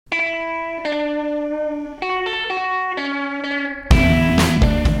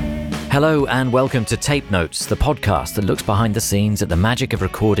Hello and welcome to Tape Notes, the podcast that looks behind the scenes at the magic of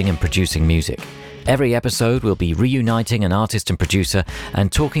recording and producing music. Every episode we'll be reuniting an artist and producer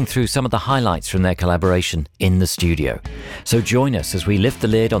and talking through some of the highlights from their collaboration in the studio. So join us as we lift the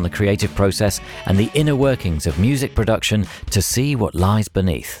lid on the creative process and the inner workings of music production to see what lies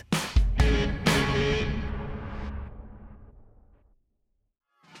beneath.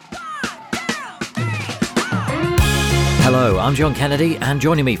 Hello, I'm John Kennedy, and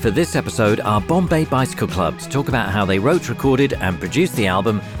joining me for this episode are Bombay Bicycle Club to talk about how they wrote, recorded and produced the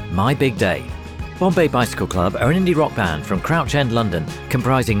album My Big Day. Bombay Bicycle Club are an indie rock band from Crouch End, London,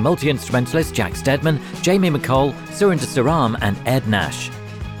 comprising multi-instrumentalists Jack Steadman, Jamie McColl, Surinder Saram and Ed Nash.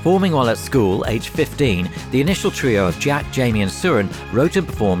 Forming while at school, aged 15, the initial trio of Jack, Jamie and Surin wrote and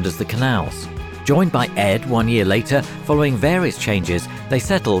performed as the Canals. Joined by Ed 1 year later, following various changes, they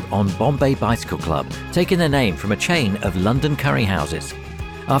settled on Bombay Bicycle Club, taking their name from a chain of London curry houses.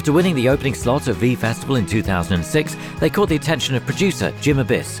 After winning the opening slot at V Festival in 2006, they caught the attention of producer Jim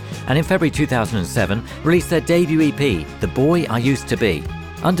Abyss, and in February 2007 released their debut EP, The Boy I Used to Be.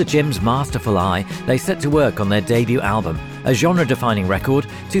 Under Jim's masterful eye, they set to work on their debut album. A genre-defining record,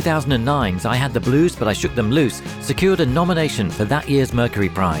 2009's I Had the Blues But I Shook Them Loose secured a nomination for that year's Mercury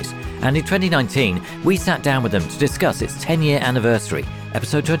Prize. And in 2019, we sat down with them to discuss its 10-year anniversary,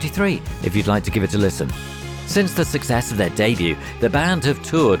 episode 23, if you'd like to give it a listen. Since the success of their debut, the band have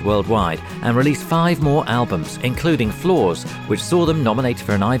toured worldwide and released 5 more albums, including Flaws, which saw them nominated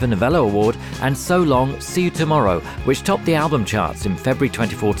for an Ivor Novello Award, and So Long, See You Tomorrow, which topped the album charts in February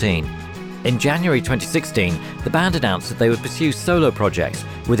 2014. In January 2016, the band announced that they would pursue solo projects,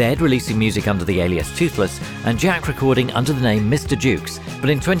 with Ed releasing music under the alias Toothless and Jack recording under the name Mr. Jukes. But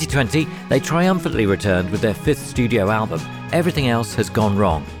in 2020, they triumphantly returned with their 5th studio album, Everything Else Has Gone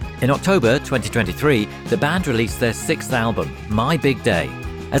Wrong. In October 2023, the band released their 6th album, My Big Day.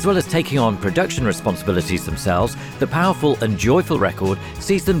 As well as taking on production responsibilities themselves, the powerful and joyful record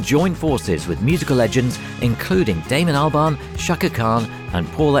sees them join forces with musical legends including Damon Albarn, Shaka Khan and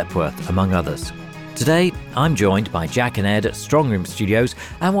Paul Epworth, among others. Today, I'm joined by Jack and Ed at Strongroom Studios,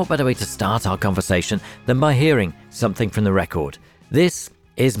 and what better way to start our conversation than by hearing something from the record. This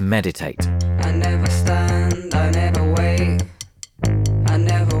is Meditate. I never stand, I never wait, I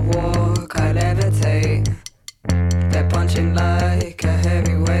never walk, I levitate. They're punching like a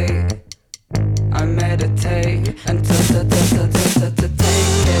heavyweight. I meditate and take it.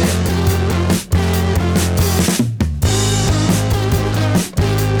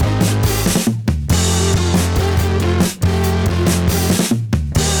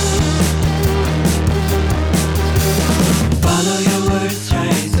 Follow your words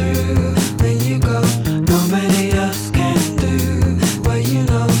straight through. When you go, nobody else can do what you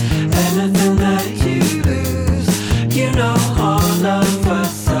know. Anything that you lose, you know all of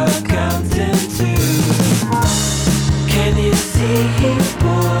us are counting too. Can you see,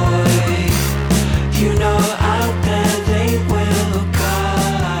 boy? You know out there they will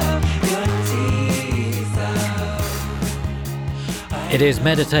cut your teeth out. It is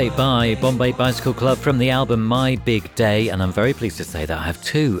Meditate by Bombay Bicycle Club from the album My Big Day, and I'm very pleased to say that I have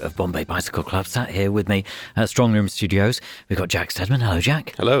 2 of Bombay Bicycle Club sat here with me at Strongroom Studios. We've got Jack Steadman. Hello,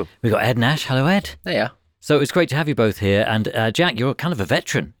 Jack. Hello. We've got Ed Nash. Hello, Ed. Yeah. So it's great to have you both here. And Jack, you're kind of a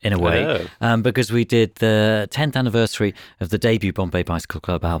veteran in a way, because we did the 10th anniversary of the debut Bombay Bicycle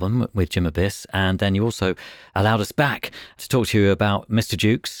Club album with Jim Abyss. And then you also allowed us back to talk to you about Mr.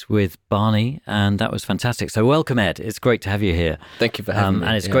 Jukes with Barney. And that was fantastic. So welcome, Ed. It's great to have you here. Thank you for having me.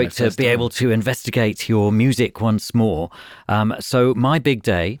 And it's great to be able to investigate your music once more. So My Big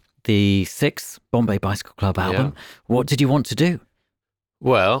Day, the 6th Bombay Bicycle Club album, what did you want to do?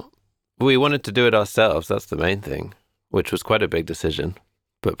 Well, we wanted to do it ourselves. That's the main thing, which was quite a big decision,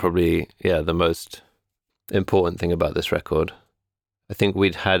 but probably, the most important thing about this record. I think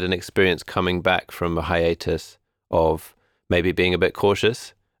we'd had an experience coming back from a hiatus of maybe being a bit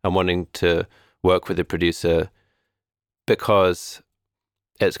cautious and wanting to work with a producer because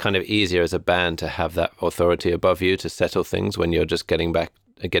it's kind of easier as a band to have that authority above you to settle things when you're just getting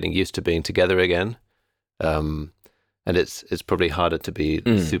used to being together again. And it's probably harder to be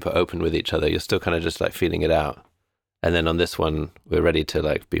super open with each other. You're still kind of just like feeling it out. And then on this one, we're ready to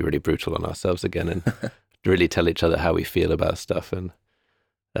like be really brutal on ourselves again and really tell each other how we feel about stuff and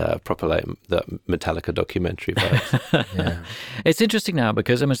proper like the Metallica documentary vibes. Yeah. It's interesting now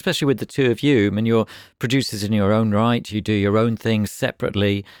because especially with the 2 of you, you're producers in your own right, you do your own things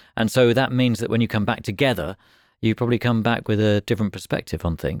separately. And so that means that when you come back together, you probably come back with a different perspective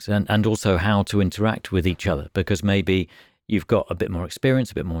on things and also how to interact with each other, because maybe you've got a bit more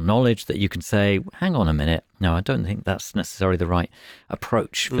experience, a bit more knowledge that you can say, hang on a minute, no, I don't think that's necessarily the right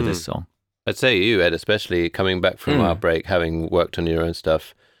approach for this song. I'd say you, Ed, especially coming back from Heartbreak, having worked on your own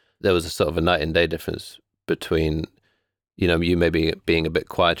stuff, there was a sort of a night and day difference between, you maybe being a bit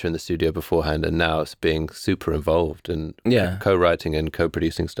quieter in the studio beforehand and now it's being super involved and co-writing and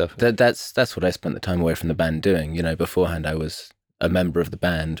co-producing stuff. That's what I spent the time away from the band doing. Beforehand I was a member of the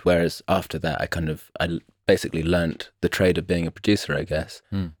band, whereas after that I basically learnt the trade of being a producer, I guess,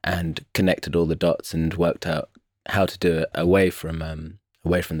 and connected all the dots and worked out how to do it away from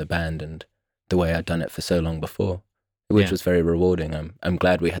the band and the way I'd done it for so long before, which was very rewarding. I'm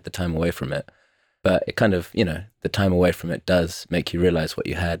glad we had the time away from it, but it kind of, the time away from it does make you realize what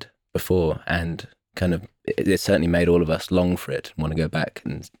you had before, and kind of it certainly made all of us long for it and want to go back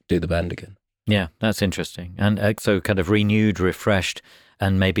and do the band again. Yeah, that's interesting. And so kind of renewed, refreshed,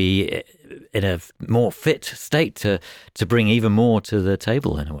 and maybe in a more fit state to bring even more to the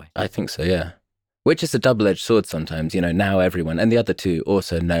table in a way. I think so, yeah. Which is a double-edged sword sometimes. Now everyone, and the other two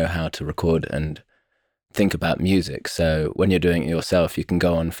also know how to record and think about music. So when you're doing it yourself, you can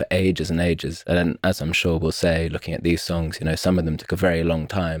go on for ages and ages. And as I'm sure we'll say, looking at these songs, some of them took a very long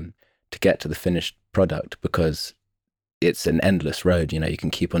time to get to the finished product because it's an endless road. You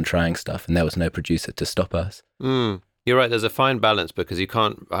can keep on trying stuff, and there was no producer to stop us. You're right. There's a fine balance because you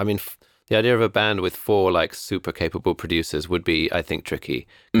can't. The idea of a band with 4 like super capable producers would be, I think, tricky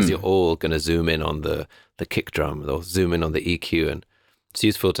because you're all going to zoom in on the kick drum or zoom in on the EQ, and it's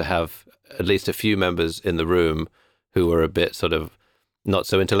useful to have at least a few members in the room who are a bit sort of not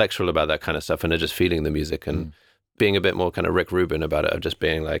so intellectual about that kind of stuff and are just feeling the music and being a bit more kind of Rick Rubin about it, of just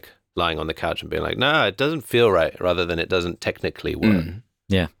being like lying on the couch and being like, nah, it doesn't feel right, rather than it doesn't technically work.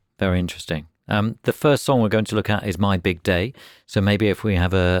 Yeah, very interesting. The first song we're going to look at is My Big Day. So maybe if we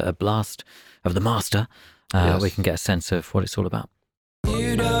have a blast of the master, we can get a sense of what it's all about.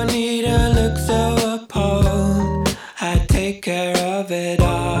 You don't need to look so appalled. I take care of it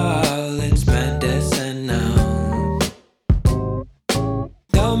all. It's medicinal.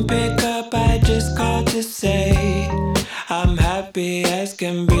 Don't pick up, I just called to say I'm happy as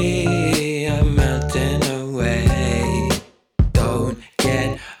can be. I'm melting away. Don't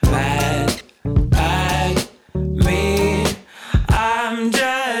get mad at me. I'm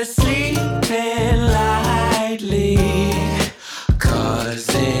just sleeping lightly. 'Cause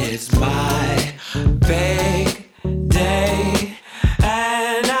it's my big day.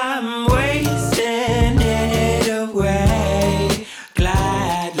 And I'm wasting it away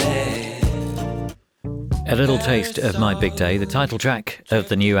gladly. A little taste of My Big Day, the title track of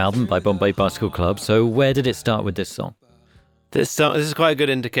the new album by Bombay Bicycle Club. So where did it start with this song? This is quite a good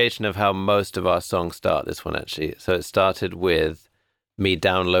indication of how most of our songs start, this one actually. So it started with me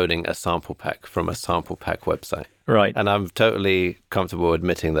downloading a sample pack from a sample pack website. Right. And I'm totally comfortable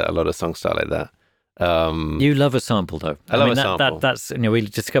admitting that a lot of songs start like that. You love a sample, though. I love a sample. That's we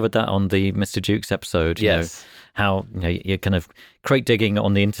discovered that on the Mr. Jukes episode. Yes. How you're kind of crate digging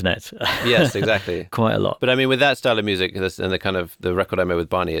on the internet. Yes, exactly. Quite a lot. But with that style of music and the kind of the record I made with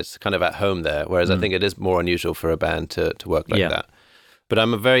Barney, it's kind of at home there. Whereas I think it is more unusual for a band to work like that. But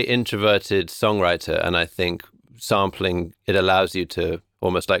I'm a very introverted songwriter, and I think sampling, it allows you to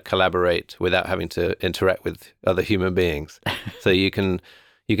almost like collaborate without having to interact with other human beings. So you can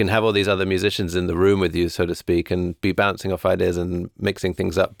have all these other musicians in the room with you, so to speak, and be bouncing off ideas and mixing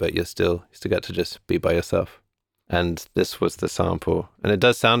things up, but you still get to just be by yourself. And this was the sample. And it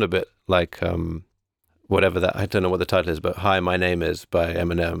does sound a bit like whatever that, I don't know what the title is, but Hi, My Name Is by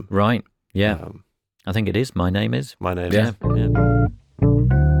Eminem. Right, yeah. I think it is My Name Is. My Name Is. Yeah.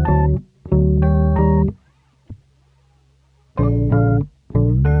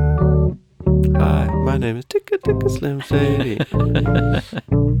 Hi, my name is Ticka Ticka Slim Shady.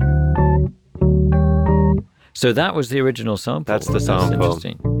 So that was the original sample. That's the sample. That's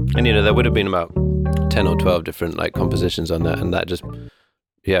interesting. And there would have been about 10 or 12 different like compositions on that, and that just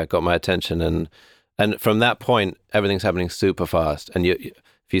got my attention, and from that point everything's happening super fast, and if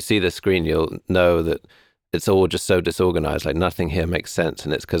you see the screen you'll know that it's all just so disorganized, like nothing here makes sense,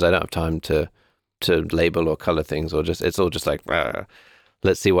 and it's because I don't have time to label or color things, or it's all just like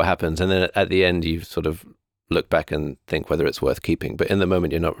let's see what happens, and then at the end you sort of look back and think whether it's worth keeping, but in the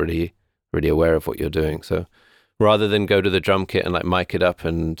moment you're not really aware of what you're doing. So rather than go to the drum kit and like mic it up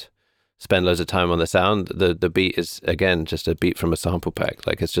and spend loads of time on the sound, the beat is again just a beat from a sample pack.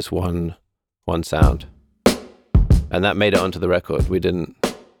 Like it's just one sound, and that made it onto the record. We loved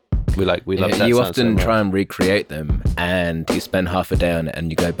that. You sound often so try and recreate them, and you spend half a day on it, and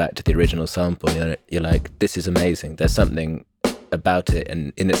you go back to the original sample. You're like, this is amazing. There's something about it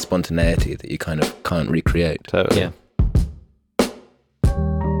and in its spontaneity that you kind of can't recreate. Totally. Yeah.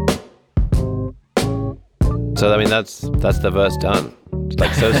 So I mean, that's the verse done. It's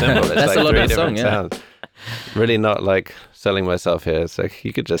like so simple. It's That's like a lot three of the different song, yeah. sounds. Really not like selling myself here. It's like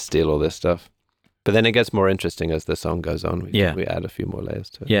you could just steal all this stuff. But then it gets more interesting as the song goes on. We add a few more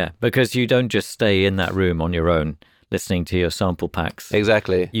layers to it. Yeah, because you don't just stay in that room on your own listening to your sample packs.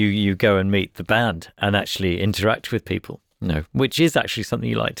 Exactly. You go and meet the band and actually interact with people. No, which is actually something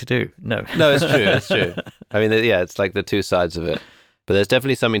you like to do. No, No, it's true. It's true. I mean, yeah, it's like the two sides of it. But there's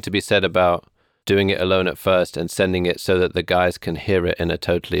definitely something to be said about doing it alone at first and sending it so that the guys can hear it in a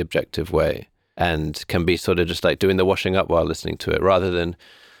totally objective way and can be sort of just like doing the washing up while listening to it, rather than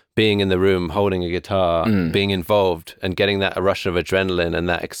being in the room, holding a guitar, being involved and getting that rush of adrenaline and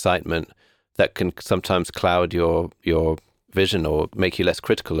that excitement that can sometimes cloud your vision or make you less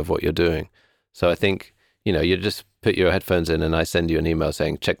critical of what you're doing. So I think, you just put your headphones in and I send you an email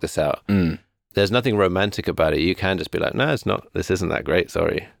saying, check this out. There's nothing romantic about it. You can just be like, no, it's not, this isn't that great,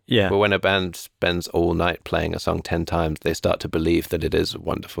 sorry. Yeah. But when a band spends all night playing a song 10 times, they start to believe that it is a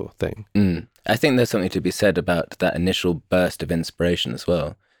wonderful thing. I think there's something to be said about that initial burst of inspiration as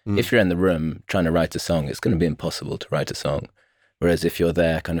well. If you're in the room trying to write a song, it's going to be impossible to write a song. Whereas if you're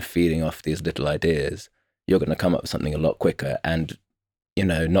there kind of feeding off these little ideas, you're going to come up with something a lot quicker and,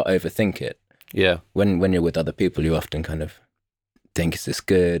 not overthink it. Yeah. When you're with other people, you often kind of think, is this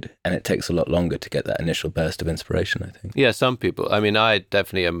good? And it takes a lot longer to get that initial burst of inspiration, I think. Yeah, some people. I mean, I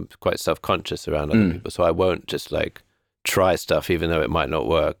definitely am quite self-conscious around other people, so I won't just like try stuff even though it might not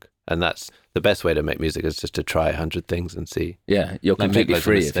work. And that's the best way to make music, is just to try 100 things and see. Yeah, you're Like, make completely loads of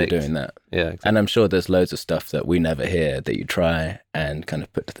free if you're mistakes. doing that. Yeah, exactly. And I'm sure there's loads of stuff that we never hear that you try and kind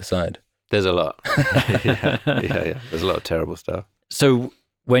of put to the side. There's a lot. yeah. There's a lot of terrible stuff. So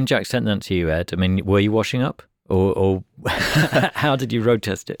when Jack sent that to you, Ed, I mean, were you washing up? Or how did you road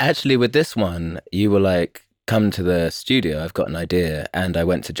test it? Actually, with this one, you were like, come to the studio, I've got an idea. And I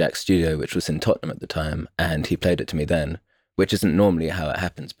went to Jack's studio, which was in Tottenham at the time, and he played it to me then, which isn't normally how it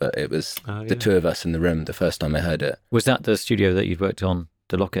happens, but it was the two of us in the room the first time I heard it. Was that the studio that you'd worked on,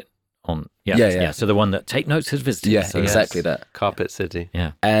 the Locket on? Yeah. So the one that Take Notes has visited. Yeah, So exactly Yes. that. Carpet City.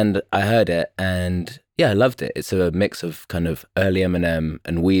 Yeah. And I heard it, and yeah, I loved it. It's a mix of kind of early Eminem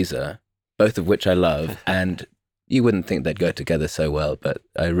and Weezer, both of which I love. And you wouldn't think they'd go together so well, but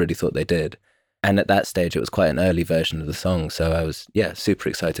I really thought they did. And at that stage, it was quite an early version of the song. So I was, super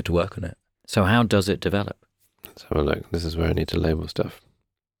excited to work on it. So how does it develop? Let's have a look. This is where I need to label stuff.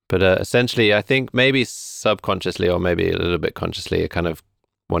 But essentially, I think maybe subconsciously or maybe a little bit consciously, I kind of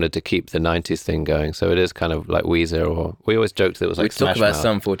wanted to keep the 90s thing going. So it is kind of like Weezer, or we always joked that it was like We talk Smash about Mouth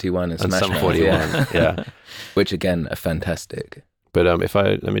Sum 41 and Smash Sum Mouth, 41. Yeah. which again are fantastic. But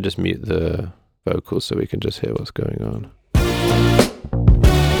let me just mute the vocals so we can just hear what's going on.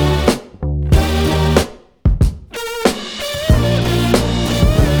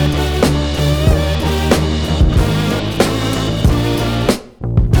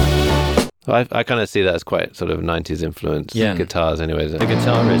 I kind of see that as quite sort of 90s influence guitars anyways. The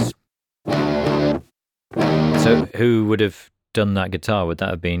guitarist. So who would have done that guitar? Would that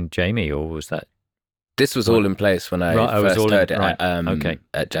have been Jamie, or was that? This was all in place when I Right, it was first all in- heard it right, at,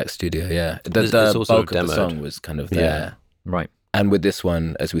 at Jack's studio, yeah. The It's also bulk of the demoed. song was kind of there. Right. And with this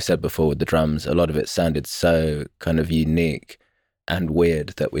one, as we said before, with the drums, a lot of it sounded so kind of unique and weird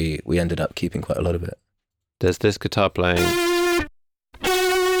that we ended up keeping quite a lot of it. There's this guitar playing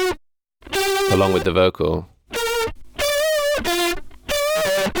along with the vocal.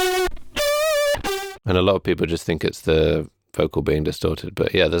 And a lot of people just think it's the vocal being distorted.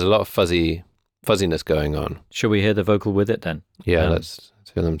 But yeah, there's a lot of fuzziness going on. Shall we hear the vocal with it then? Yeah, let's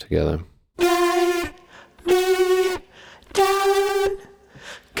hear them together. Write me down,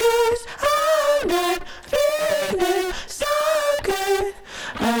 'cause I'm not feeling so good,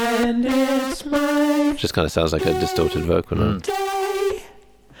 and it's my Just kind of sounds like a distorted vocal now. day.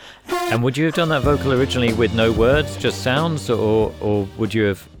 And would you have done that vocal originally with no words, just sounds, or would you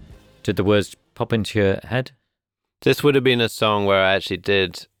have? Did the words pop into your head? This would have been a song where I actually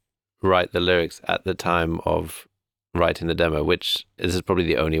did write the lyrics at the time of writing the demo, which this is probably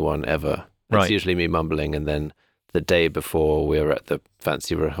the only one ever. It's Right. usually me mumbling, and then the day before we were at the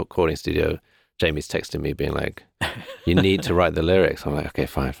fancy recording studio, Jamie's texting me being like, you need to write the lyrics. I'm like, okay,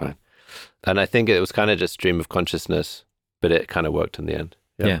 fine. And I think it was kind of just stream of consciousness, but it kind of worked in the end.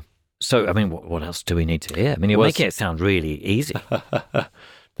 Yeah. So, I mean, what else do we need to hear? I mean, you're making it sound really easy.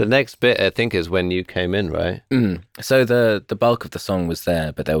 The next bit, I think, is when you came in, right? So the bulk of the song was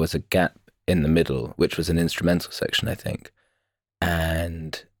there, but there was a gap in the middle, which was an instrumental section, I think.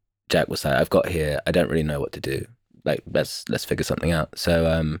 And Jack was like, I've got here, I don't really know what to do. Like, let's figure something out.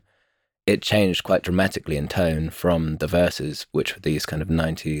 So it changed quite dramatically in tone from the verses, which were these kind of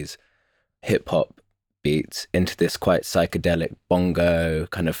 90s hip-hop beats into this quite psychedelic bongo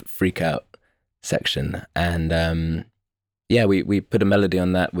kind of freak out section. And we put a melody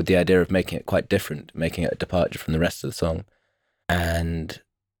on that with the idea of making it quite different, making it a departure from the rest of the song. And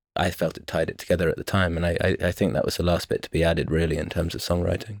I felt it tied it together at the time. And I think that was the last bit to be added, really, in terms of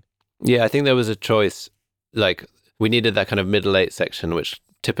songwriting. Yeah, I think there was a choice. Like, we needed that kind of middle eight section, which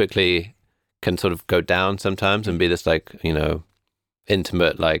typically can sort of go down sometimes and be this, like, you know,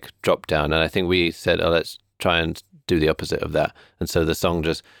 intimate, like, drop down. And I think we said, oh, let's try and do the opposite of that. And so the song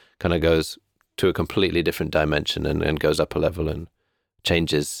just kind of goes to a completely different dimension and goes up a level and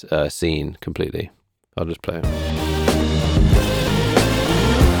changes scene completely. I'll just play it.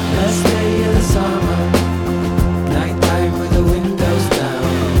 Last day of the summer, nighttime with the windows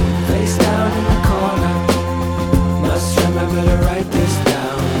down, face down in the corner. Must remember to write this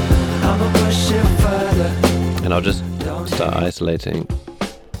down. I'ma push it further. And I'll just start isolating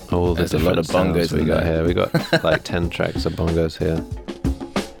all the There's a lot of bongos we got here. We got like 10 tracks of bongos here.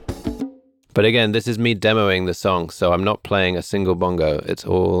 But again, this is me demoing the song, so I'm not playing a single bongo. It's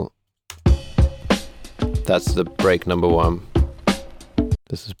all... That's the break number 1.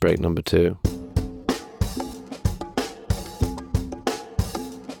 This is break number 2.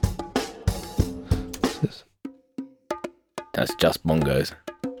 What's this? That's just bongos.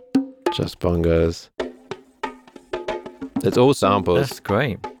 Just bongos. It's all samples. That's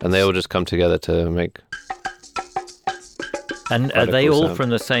great. And they all just come together to make... And are they cool all sound. from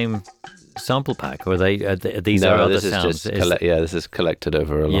the same sample pack, or these No, are other this is sounds? just this is collected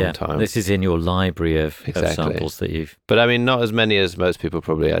over a long time. This is in your library of Exactly. samples that you've... But I mean, not as many as most people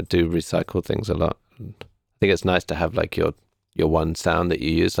probably. I do recycle things a lot. I think it's nice to have like your one sound that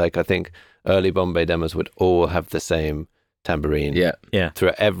you use. Like, I think early Bombay demos would all have the same tambourine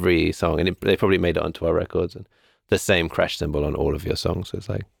through every song, and they probably made it onto our records, and the same crash cymbal on all of your songs. So it's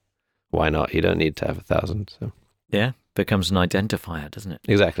like, why not? You don't need to have 1,000. So Yeah, becomes an identifier, doesn't it?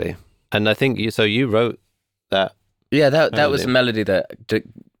 exactly. And I think you wrote that. Yeah, that was melody. a melody that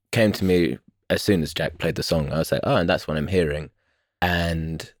came to me as soon as Jack played the song. I was like, oh, and that's what I'm hearing.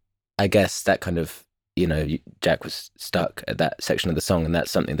 And I guess that kind of, Jack was stuck at that section of the song, and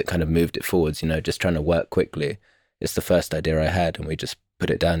that's something that kind of moved it forwards, just trying to work quickly. It's the first idea I had, and we just put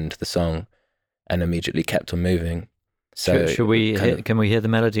it down into the song and immediately kept on moving. So Can we hear the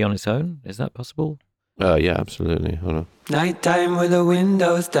melody on its own? Is that possible? Oh, yeah, absolutely. Hold on. Nighttime with the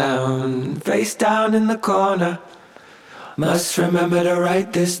windows down, face down in the corner. Must remember to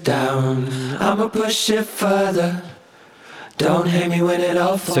write this down. I'ma push it further. Don't hate me when it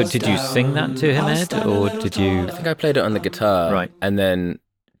all falls So did you sing that to him, Ed, or did you... I think I played it on the guitar, Right. And then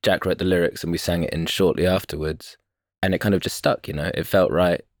Jack wrote the lyrics and we sang it in shortly afterwards. And it kind of just stuck, it felt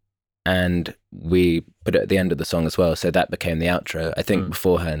right. And we put it at the end of the song as well, so that became the outro. I think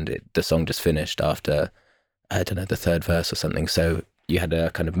beforehand, the song just finished after, I don't know, the third verse or something. So you had a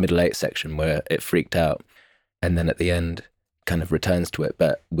kind of middle eight section where it freaked out, and then at the end, kind of returns to it,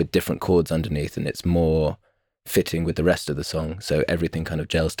 but with different chords underneath, and it's more fitting with the rest of the song. So everything kind of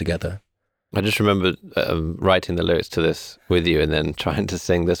gels together. I just remember writing the lyrics to this with you and then trying to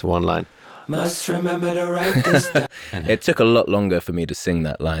sing this one line. Must remember to write this down. It took a lot longer for me to sing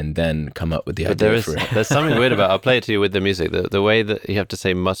that line than come up with the But idea for it. there's something weird about it. I'll play it to you with the music. The way that you have to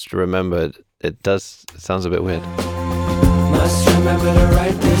say must remember, it sounds a bit weird. Must remember to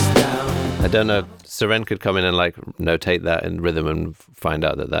write this down. I don't know. Seren could come in and like notate that in rhythm and find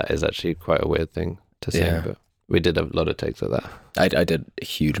out that is actually quite a weird thing to sing. Yeah. But we did a lot of takes of that. I did a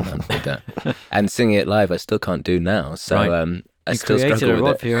huge amount with that. And singing it live, I still can't do now. So Right. I You still created a struggle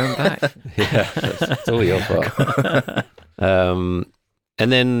rod with for it. your own back. Yeah, it's all your fault.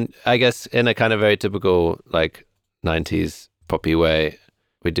 And then I guess in a kind of very typical like 90s poppy way,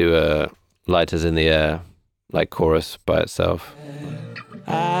 we do a Lighters in the Air like chorus by itself.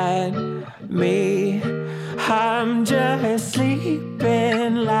 And me, I'm just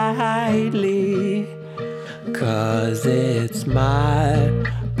sleeping lightly, 'cause it's my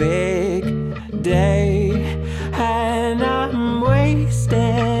big day, and I'm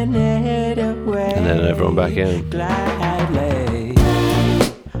wasting it away. And then everyone back in. Gladly.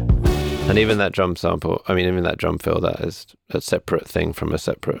 And even that drum sample, even that drum fill, that is a separate thing from a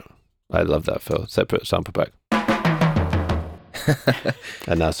separate, I love that fill, separate sample pack.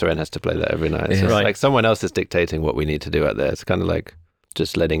 And now Seren has to play that every night. So Yeah. it's Right. like someone else is dictating what we need to do out there. It's kind of like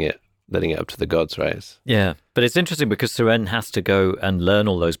just letting it up to the gods, right? Yeah, but it's interesting because Seren has to go and learn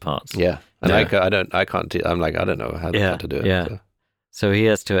all those parts. Yeah. And Yeah. I can't do, I'm like, I don't know how to do it. Yeah. So. So he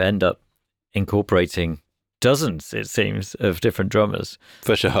has to end up incorporating dozens, it seems, of different drummers.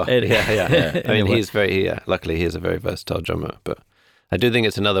 For sure. It- Yeah. in a way. He's luckily he is a very versatile drummer, but I do think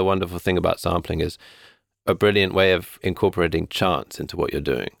it's another wonderful thing about sampling is a brilliant way of incorporating chance into what you're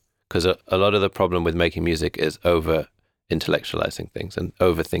doing. Because a lot of the problem with making music is over intellectualizing things and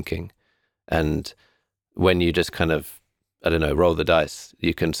overthinking. And when you just kind of, I don't know, roll the dice,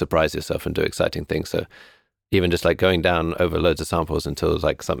 you can surprise yourself and do exciting things. So even just like going down over loads of samples until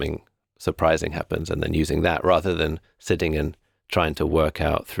like something surprising happens and then using that rather than sitting and trying to work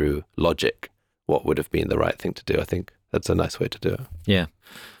out through logic what would have been the right thing to do. I think that's a nice way to do it. Yeah.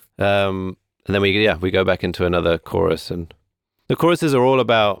 And then we go back into another chorus, and the choruses are all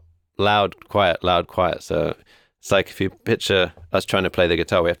about loud, quiet. So it's like if you picture us trying to play the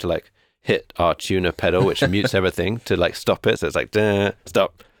guitar, we have to like hit our tuner pedal, which mutes everything to like stop it. So it's like, duh,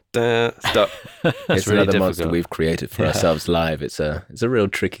 stop. Stop. It's really another difficult. monster we've created for ourselves live. It's a real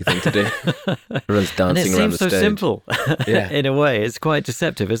tricky thing to do. Everyone's dancing around the stage. And it seems so simple. Yeah. In a way, it's quite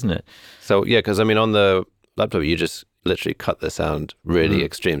deceptive, isn't it? So yeah, because I mean, on the laptop, you just literally cut the sound really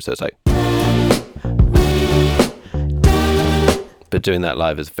extreme. So it's like, but doing that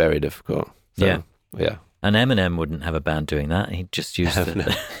live is very difficult. So, yeah. And Eminem wouldn't have a band doing that. He'd just use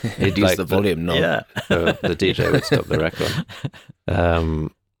He'd use like the volume knob. Yeah. The DJ would stop the record.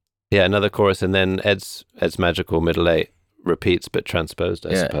 Yeah, another chorus, and then Ed's magical middle eight repeats but transposed,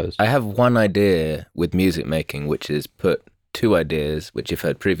 I suppose. I have one idea with music making, which is put two ideas, which you've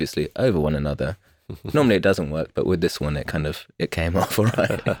heard previously, over one another. Normally it doesn't work, but with this one, it came off all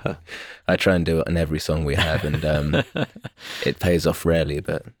right. I try and do it on every song we have, and it pays off rarely,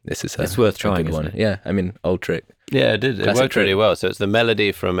 but this is it's worth trying, good isn't one. it? Yeah, I mean, old trick. Yeah, it did. It Classic worked really trick. well. So it's the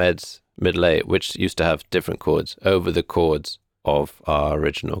melody from Ed's middle eight, which used to have different chords, over the chords of our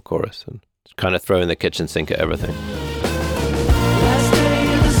original chorus, and kind of throwing the kitchen sink at everything. Last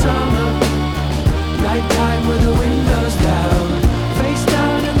day in the summer, nighttime with the windows down, face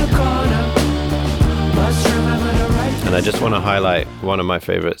down in the corner, must remember to write. And I just want to highlight one of my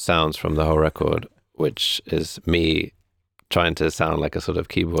favorite sounds from the whole record, which is me trying to sound like a sort of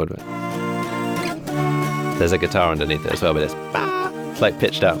keyboard. There's a guitar underneath it as well, but it's like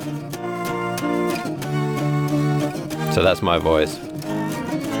pitched out. So that's my voice.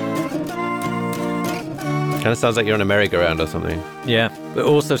 Kind of sounds like you're on a merry-go-round or something. Yeah. But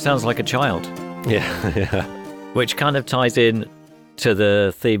also sounds like a child, Yeah. which kind of ties in to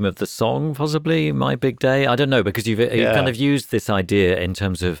the theme of the song, possibly, My Big Day. I don't know, because you've kind of used this idea in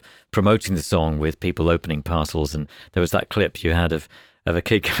terms of promoting the song with people opening parcels. And there was that clip you had of a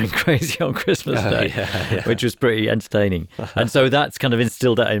kid going crazy on Christmas Day, which was pretty entertaining. And so that's kind of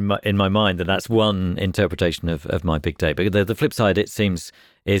instilled that in my mind, and that's one interpretation of My Big Day. But the flip side, it seems,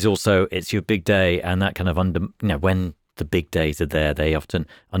 is also it's your big day, and that kind of when the big days are there, they often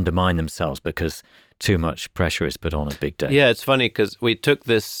undermine themselves because too much pressure is put on a big day. Yeah, it's funny because we took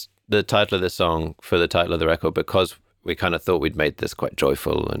the title of this song for the title of the record because we kind of thought we'd made this quite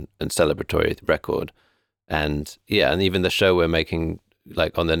joyful and celebratory record. And yeah, and even the show we're making,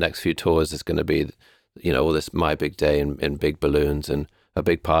 like on the next few tours, is going to be, all this My Big Day in big balloons and a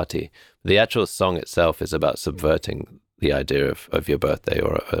big party. The actual song itself is about subverting the idea of your birthday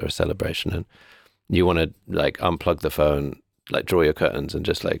or a celebration. And you want to like unplug the phone, like draw your curtains and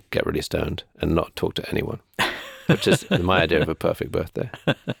just like get really stoned and not talk to anyone, which is my idea of a perfect birthday.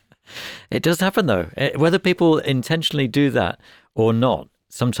 It does happen though. Whether people intentionally do that or not,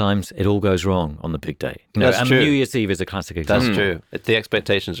 sometimes it all goes wrong on the big day. That's true. New Year's Eve is a classic example. That's true. The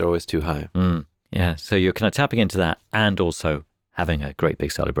expectations are always too high. Yeah, so you're kind of tapping into that and also having a great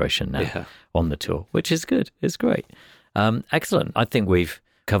big celebration now on the tour, which is good. It's great. Excellent. I think we've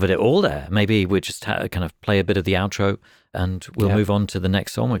covered it all there. Maybe we just kind of play a bit of the outro and we'll move on to the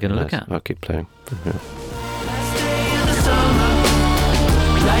next song we're going to look at. I'll keep playing. Last day in the summer,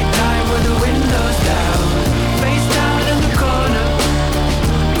 nighttime with the windows down, face down in the corner,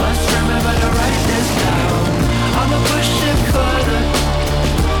 must remember to write this down. I'ma push it further,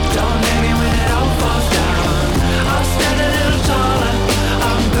 don't let me when it all falls down. I'll stand a little taller,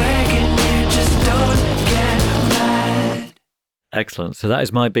 I'm begging you, just don't get mad. Excellent. So that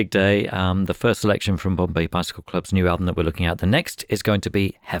is My Big Day, the first selection from Bombay Bicycle Club's new album that we're looking at. The next is going to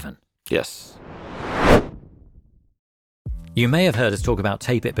be Heaven. Yes. You may have heard us talk about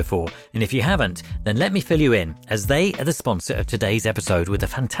Tape It before, and if you haven't, then let me fill you in, as they are the sponsor of today's episode with a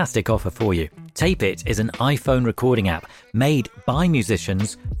fantastic offer for you. Tape It is an iPhone recording app made by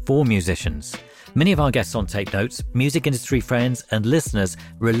musicians for musicians. Many of our guests on Tape Notes, music industry friends and listeners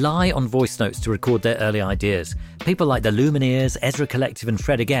rely on voice notes to record their early ideas. People like the Lumineers, Ezra Collective and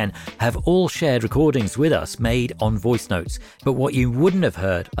Fred Again have all shared recordings with us made on voice notes. But what you wouldn't have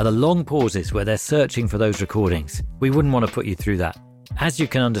heard are the long pauses where they're searching for those recordings. We wouldn't want to put you through that. As you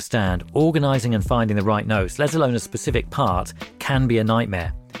can understand, organising and finding the right notes, let alone a specific part, can be a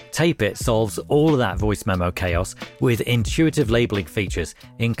nightmare. Tape It solves all of that voice memo chaos with intuitive labelling features,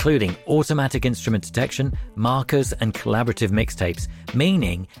 including automatic instrument detection, markers, and collaborative mixtapes,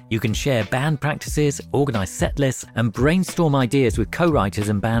 meaning you can share band practices, organise set lists, and brainstorm ideas with co-writers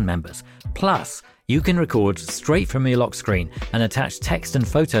and band members. Plus, you can record straight from your lock screen and attach text and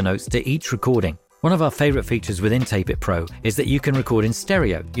photo notes to each recording. One of our favourite features within Tape It Pro is that you can record in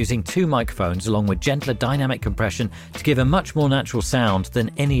stereo using 2 microphones along with gentler dynamic compression to give a much more natural sound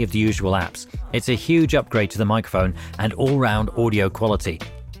than any of the usual apps. It's a huge upgrade to the microphone and all-round audio quality.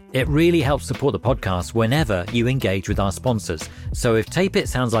 It really helps support the podcast whenever you engage with our sponsors. So if Tape It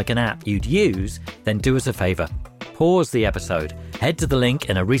sounds like an app you'd use, then do us a favour. Pause the episode, head to the link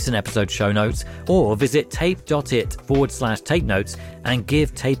in a recent episode show notes, or visit tape.it/tape notes and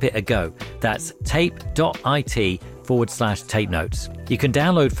give Tape It a go. That's tape.it/tape notes. You can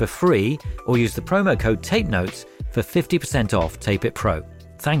download for free or use the promo code tape notes for 50% off Tape It Pro.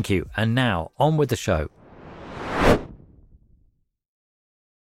 Thank you. And now on with the show.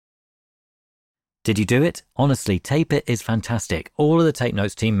 Did you do it? Honestly, Tape It is fantastic. All of the Tape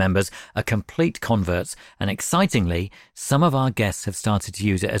Notes team members are complete converts, and excitingly, some of our guests have started to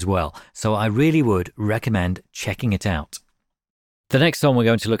use it as well, so I really would recommend checking it out. The next song we're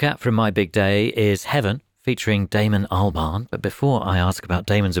going to look at from My Big Day is Heaven, featuring Damon Albarn. But before I ask about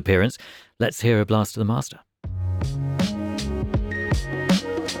Damon's appearance, let's hear a blast of the master.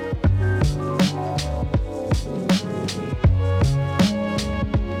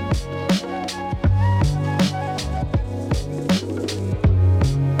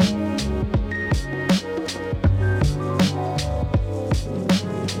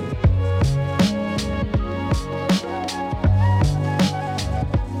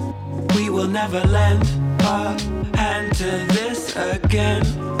 Never lend a hand to this again.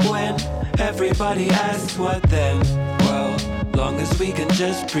 When everybody asks what then, well, long as we can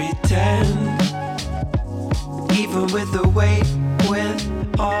just pretend. Even with the weight,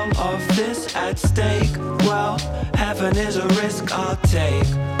 with all of this at stake, well, heaven is a risk I'll take.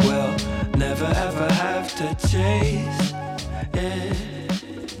 We'll never ever have to chase it.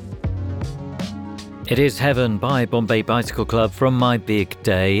 It is Heaven by Bombay Bicycle Club from My Big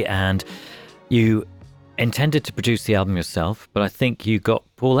Day, and you intended to produce the album yourself, but I think you got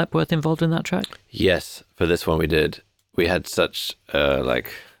Paul Epworth involved in that track? Yes, for this one we did. We had such,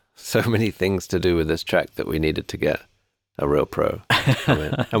 so many things to do with this track that we needed to get a real pro.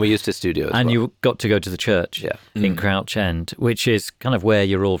 And we used his studio as well. And you got to go to the church in Crouch End, which is kind of where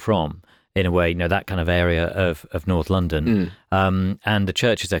you're all from, in a way, you know, that kind of area of North London. And the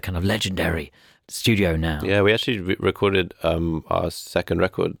church is a kind of legendary studio now. Yeah, we actually recorded our second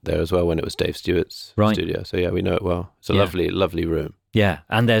record there as well when it was Dave Stewart's studio. So yeah, we know it well. It's a lovely, lovely room. Yeah,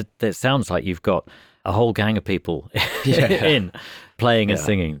 and there sounds like you've got a whole gang of people in playing and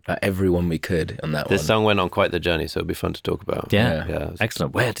singing. Everyone we could on that one. This song went on quite the journey, so it'd be fun to talk about. Yeah.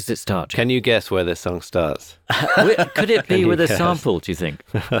 Excellent. Where does it start? Can you guess where this song starts? Could it be with a sample, do you think?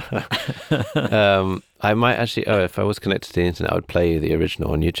 I might actually, if I was connected to the internet, I would play you the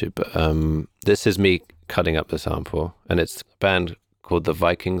original on YouTube. But this is me cutting up the sample, and it's a band called the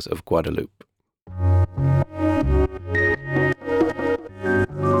Vikings of Guadeloupe.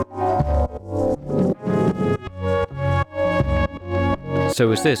 So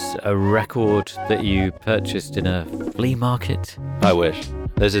was this a record that you purchased in a flea market? I wish.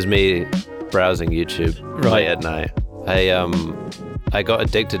 This is me browsing YouTube late at night. I got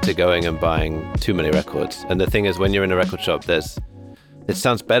addicted to going and buying too many records. And the thing is, when you're in a record shop, it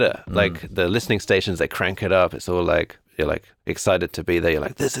sounds better. Like the listening stations, they crank it up. It's all like, you're like excited to be there. You're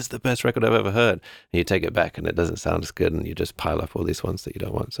like, this is the best record I've ever heard. And you take it back and it doesn't sound as good. And you just pile up all these ones that you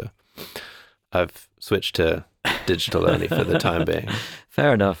don't want. So I've switched to digital only for the time being.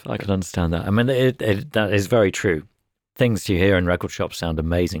 Fair enough. I can understand that. I mean, that is very true. Things you hear in record shops sound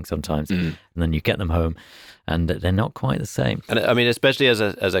amazing sometimes, and then you get them home and they're not quite the same. And I mean, especially as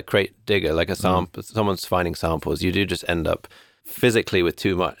a crate digger, like someone's finding samples, you do just end up physically with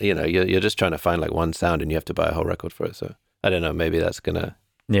too much. You know, you're just trying to find like one sound and you have to buy a whole record for it. So I don't know, maybe that's going to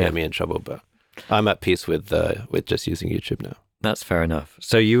get me in trouble, but I'm at peace with just using YouTube now. That's fair enough.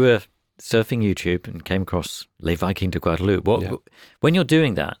 So you were surfing YouTube and came across Les Vikings de Guadeloupe. When you're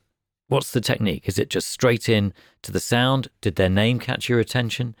doing that, what's the technique? Is it just straight in to the sound? Did their name catch your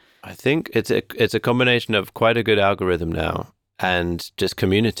attention? I think it's a combination of quite a good algorithm now and just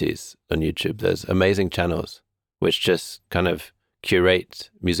communities on YouTube. There's amazing channels which just kind of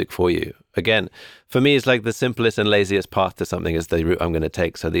curate music for you. Again, for me, it's like the simplest and laziest path to something is the route I'm going to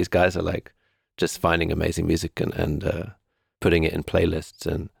take. So these guys are like just finding amazing music and putting it in playlists,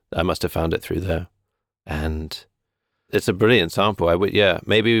 and I must have found it through there. And it's a brilliant sample.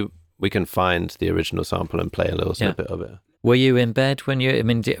 Maybe we can find the original sample and play a little snippet of it. Were you in bed when you? I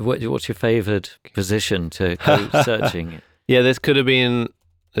mean, what's your favoured position to go searching? Yeah, this could have been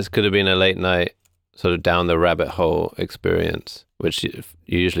a late night sort of down the rabbit hole experience, which you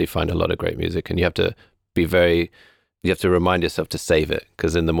usually find a lot of great music, and you have to remind yourself to save it,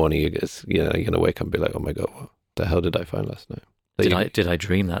 because in the morning you're going to wake up and be like, oh my God, what the hell did I find last night? Did I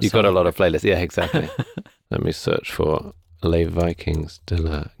dream that? You've got a lot of playlists. Yeah, exactly. Let me search for Les Vikings de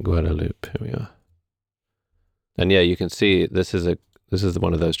la Guadeloupe. Here we are. And yeah, you can see this is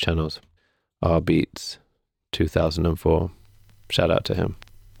one of those channels. R Beats 2004. Shout out to him.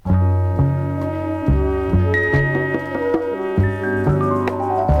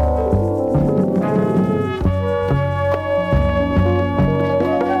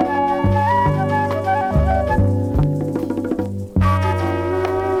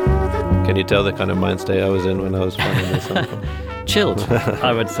 Can you tell the kind of mind state I was in when I was finding this sample? Chilled,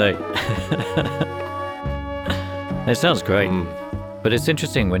 I would say. It sounds great. But it's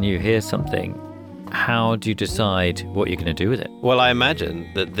interesting when you hear something, how do you decide what you're going to do with it? Well, I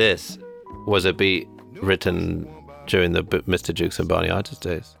imagine that this was a beat written during the Mr. Jukes and Barney Artist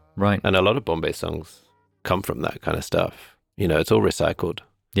days. Right. And a lot of Bombay songs come from that kind of stuff. It's all recycled.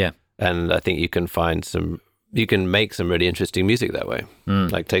 Yeah. And I think you can make some really interesting music that way.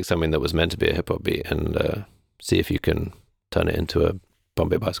 Like take something that was meant to be a hip hop beat and see if you can turn it into a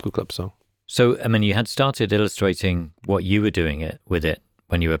Bombay Bicycle Club song. So, I mean, you had started illustrating what you were doing with it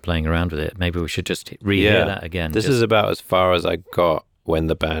when you were playing around with it. Maybe we should just rehear that again. This is about as far as I got when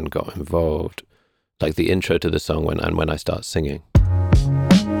the band got involved, like the intro to the song when I start singing.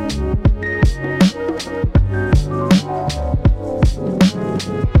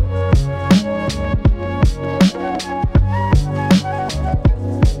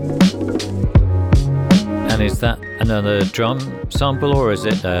 And is that another drum sample, or is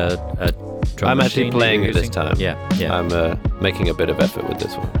it a drum I'm actually machine playing you're it this using? time. Yeah. I'm making a bit of effort with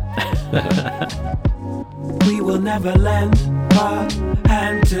this one. We will never lend a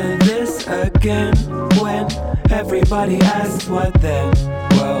hand to this again. When everybody asks what then,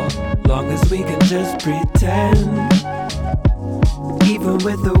 well, long as we can just pretend. Even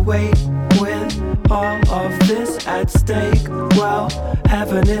with the weight, with all of this at stake, well,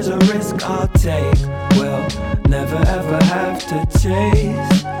 heaven is a risk I'll take. We'll never ever have to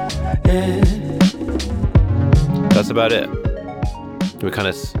chase it. That's about it. We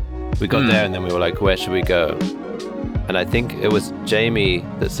got there, and then we were like, where should we go? And I think it was Jamie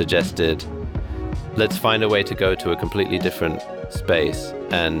that suggested, let's find a way to go to a completely different space,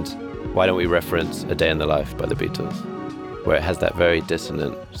 and why don't we reference A Day in the Life by the Beatles, where it has that very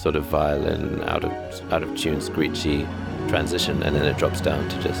dissonant sort of violin, out of tune, screechy transition, and then it drops down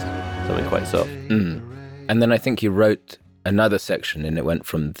to just something quite soft. And then I think you wrote another section, and it went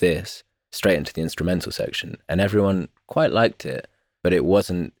from this straight into the instrumental section, and everyone quite liked it, but it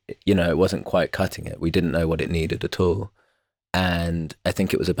wasn't quite cutting it. We didn't know what it needed at all. And I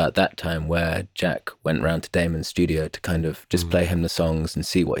think it was about that time where Jack went round to Damon's studio to kind of just play him the songs and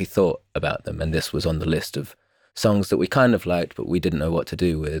see what he thought about them. And this was on the list of songs that we kind of liked, but we didn't know what to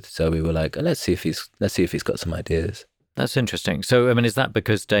do with. So we were like, let's see if he's got some ideas. That's interesting. So, I mean, is that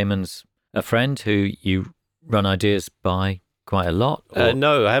because Damon's a friend who you run ideas by quite a lot?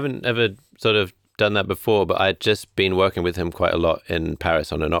 No, I haven't ever sort of done that before, but I'd just been working with him quite a lot in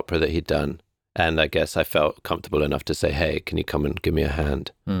Paris on an opera that he'd done. And I guess I felt comfortable enough to say, hey, can you come and give me a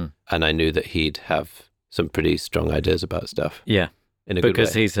hand? And I knew that he'd have some pretty strong ideas about stuff. Yeah. In a good way.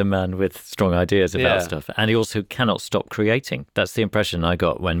 Because he's a man with strong ideas about stuff. And he also cannot stop creating. That's the impression I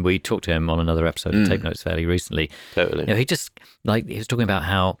got when we talked to him on another episode of Take Notes fairly recently. Totally. He just, he was talking about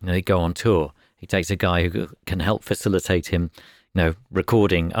how they go on tour. He takes a guy who can help facilitate him,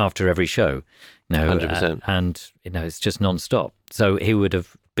 recording after every show. 100%. And it's just non-stop. So he would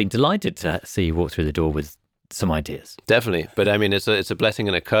have been delighted to see you walk through the door with some ideas. Definitely. But I mean, it's a blessing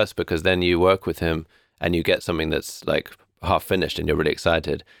and a curse, because then you work with him and you get something that's like half finished and you're really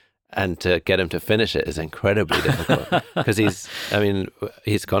excited. And to get him to finish it is incredibly difficult, because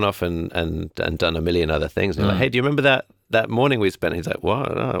he's gone off and done a million other things. And you're like, hey, do you remember that morning we spent? He's like,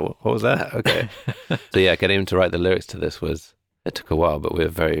 what? Oh, what was that? Okay. So yeah, getting him to write the lyrics to this it took a while, but we're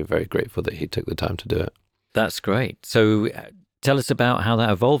very, very grateful that he took the time to do it. That's great. So tell us about how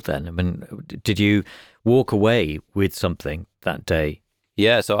that evolved then. I mean, did you walk away with something that day?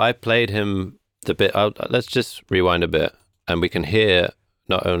 Yeah, so I played him the bit. Let's just rewind a bit, and we can hear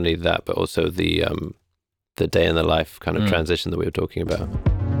not only that, but also the day in the life kind of transition that we were talking about.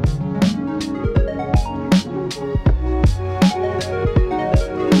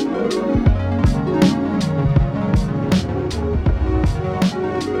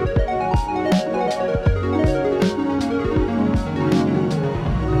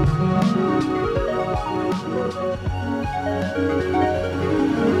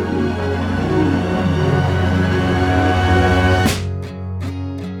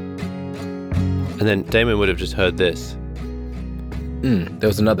 And then Damon would have just heard this. There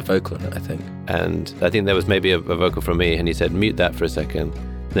was another vocal in it, I think. And I think there was maybe a vocal from me, and he said, mute that for a second.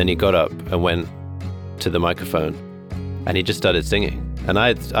 Then he got up and went to the microphone, and he just started singing. And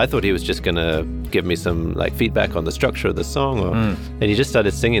I thought he was just going to give me some like feedback on the structure of the song. And he just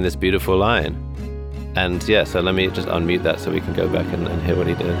started singing this beautiful line. And yeah, so let me just unmute that so we can go back and hear what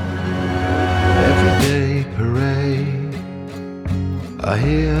he did. Everyday parade, I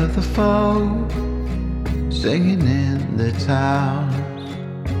hear the folk singing in the towns.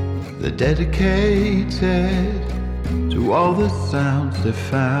 They're dedicated to all the sounds they've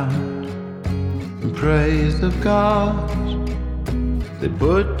found. In praise of God, they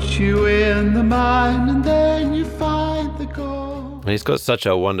put you in the mind, and then you find the gold. And he's got such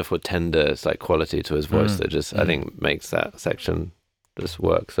a wonderful, tender like quality to his voice that just I think makes that section just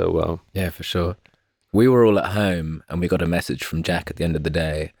work so well. Yeah, for sure. We were all at home and we got a message from Jack at the end of the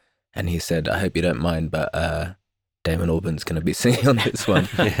day, and he said, I hope you don't mind, but Damon Albarn's going to be singing on this one.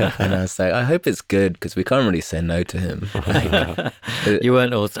 And I was like, I hope it's good, because we can't really say no to him. You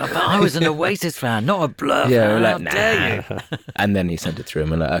weren't all, but I was an Oasis fan, not a Blur Yeah, fan. we're How like, dare you? And then he sent it through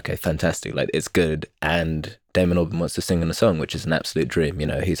and we're like, okay, fantastic. Like, it's good. And Damon Albarn wants to sing on a song, which is an absolute dream. You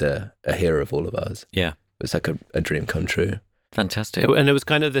know, he's a hero of all of ours. Yeah. It's like a dream come true. Fantastic. And it was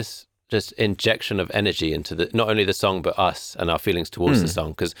kind of this just injection of energy into the not only the song but us and our feelings towards the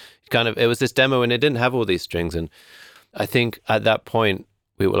song, because kind of it was this demo and it didn't have all these strings, and I think at that point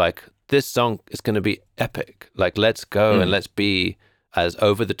we were like, this song is going to be epic, like let's go and let's be as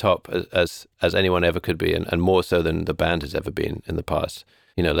over the top as anyone ever could be, and more so than the band has ever been in the past.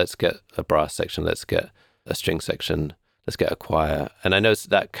 You know, let's get a brass section, let's get a string section, let's get a choir. And I know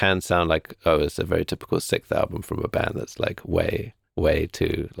that can sound like, oh, it's a very typical Sixth album from a band that's like way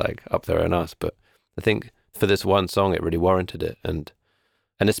too like up there on us, but I think for this one song it really warranted it, and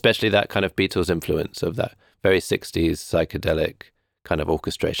especially that kind of Beatles influence of that very 60s psychedelic kind of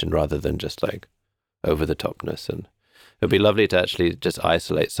orchestration rather than just like over the topness. And it'd be lovely to actually just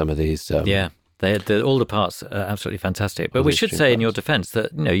isolate some of these all the parts are absolutely fantastic. But All we these should string say in your parts. defense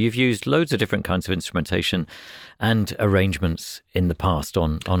that, you know, you've used loads of different kinds of instrumentation and arrangements in the past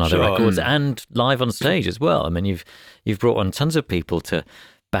on other Sure. records and live on stage as well. I mean, you've brought on tons of people to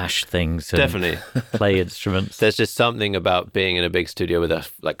bash things and Definitely. play instruments. There's just something about being in a big studio with a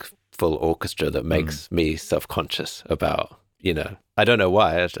like full orchestra that makes me self-conscious about, you know, I don't know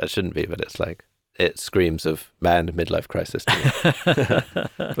why, I shouldn't be, but it's like, it screams of band midlife crisis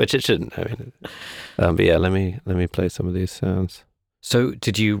to me. Which it shouldn't. I mean, but yeah, let me play some of these sounds. So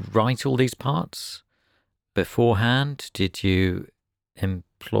did you write all these parts beforehand? Did you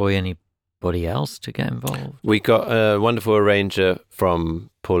employ anybody else to get involved? We got a wonderful arranger from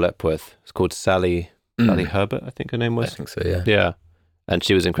Paul Epworth. It's called Sally Herbert, I think her name I was. think so, yeah. Yeah, and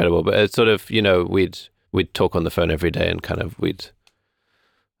she was incredible. But it's sort of, you know, we'd talk on the phone every day, and kind of we'd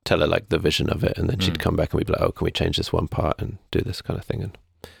tell her like the vision of it, and then she'd come back and we'd be like, oh, can we change this one part and do this kind of thing?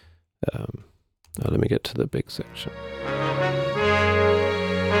 And let me get to the big section.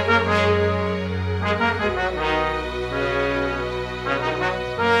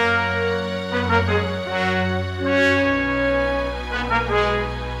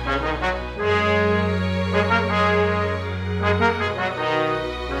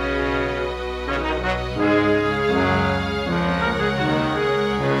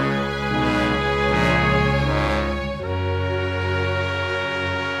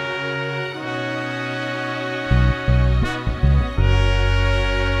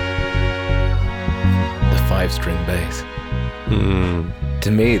 Five-string bass. To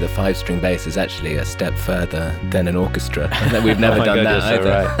me, the five-string bass is actually a step further than an orchestra. And we've never Oh my done God, that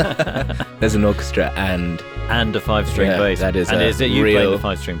you're either. There's an orchestra and A five-string Yeah, bass. that is and a is it you playing real- the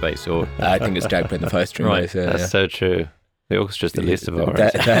five-string bass, or I think it's Jack playing the five-string Right. bass. Yeah, That's yeah. so true. The orchestra's the least of our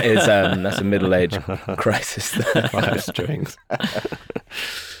That worries. is that's a middle-age crisis. 5 strings.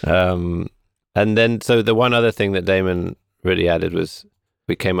 And then, so the one other thing that Damon really added was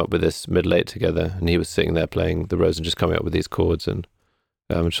we came up with this middle eight together, and he was sitting there playing the Rose and just coming up with these chords, and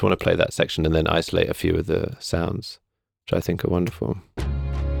I just want to play that section and then isolate a few of the sounds, which I think are wonderful.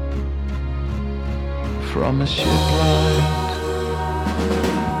 From a shipwright,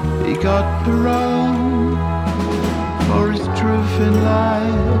 he got the Rome for his truth in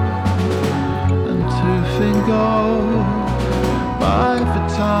life and truth in gold. By the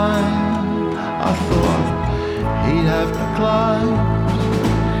time I thought he'd have to climb,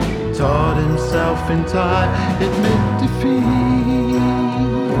 he taught himself in time, admit defeat.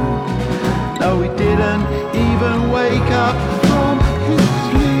 No, he didn't even wake up from his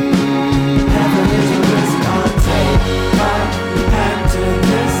sleep. Heaven is a risk I'll take, but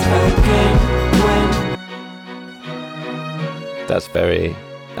repentance again when That's very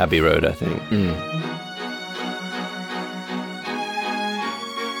Abbey Road, I think.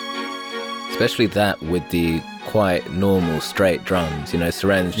 Especially that with the quite normal straight drums,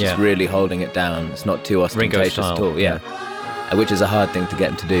 Seren's just really holding it down. It's not too ostentatious at all. Yeah. Which is a hard thing to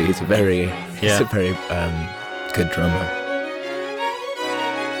get him to do. He's a very good drummer.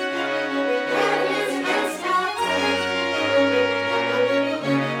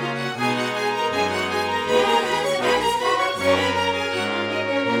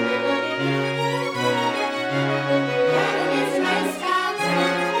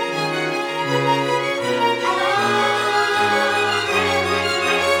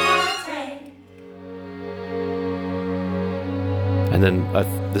 And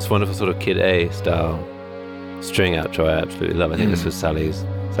then this wonderful sort of Kid A style string outro I absolutely love. I think this was Sally's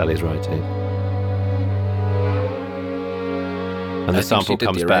writing. And the sample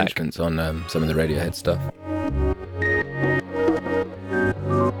comes the back. Arrangements on some of the Radiohead stuff.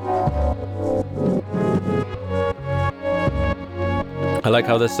 I like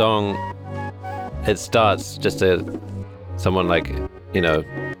how the song, it starts just someone like,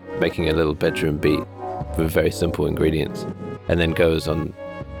 making a little bedroom beat with very simple ingredients, and then goes on,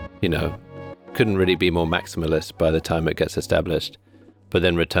 couldn't really be more maximalist by the time it gets established, but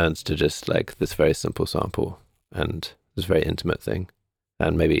then returns to just like this very simple sample and this very intimate thing.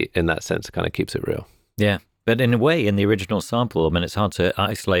 And maybe in that sense, it kind of keeps it real. Yeah. But in a way, in the original sample, I mean, it's hard to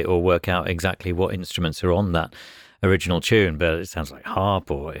isolate or work out exactly what instruments are on that original tune, but it sounds like harp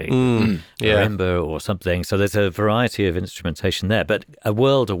or marimba or something. So there's a variety of instrumentation there, but a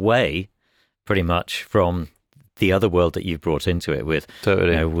world away pretty much from the other world that you've brought into it with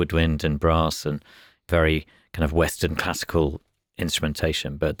woodwind and brass and very kind of Western classical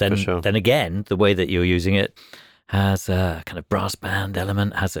instrumentation. But then, then again, the way that you're using it has a kind of brass band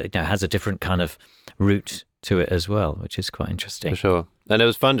element, has a different kind of route to it as well, which is quite interesting. For sure. And it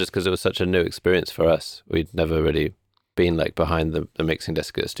was fun just because it was such a new experience for us. We'd never really been like behind the mixing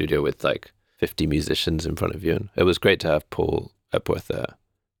desk at a studio with like 50 musicians in front of you. And it was great to have Paul Epworth there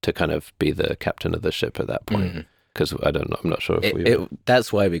to kind of be the captain of the ship at that point. Because I'm not sure if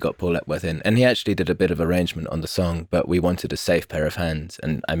that's why we got Paul Epworth in. And he actually did a bit of arrangement on the song, but we wanted a safe pair of hands.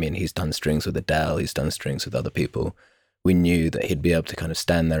 And I mean, he's done strings with Adele, he's done strings with other people. We knew that he'd be able to kind of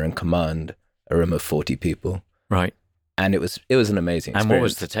stand there and command a room of 40 people. Right. And it was an amazing experience. And what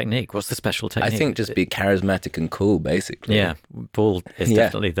was the technique? What's the special technique? I think just be charismatic and cool, basically. Yeah, Paul is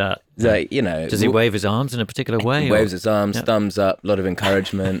definitely that. Like, does he wave his arms in a particular way? He waves his arms, thumbs up, a lot of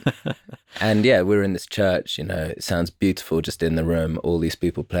encouragement. And we're in this church, it sounds beautiful just in the room, all these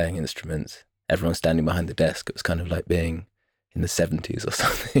people playing instruments, everyone standing behind the desk. It was kind of like being in the 70s or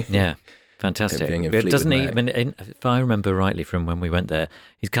something. Yeah. Fantastic. Doesn't he? I mean, if I remember rightly from when we went there,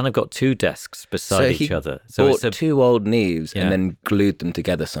 he's kind of got two desks beside each other. So he bought two old Neves and then glued them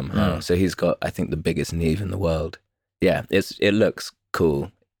together somehow. So he's got, I think, the biggest Neve in the world. Yeah, it looks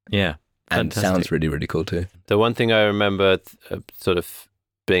cool. Yeah, and sounds really, really cool too. The one thing I remember sort of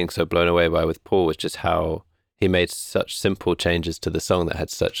being so blown away by with Paul was just how he made such simple changes to the song that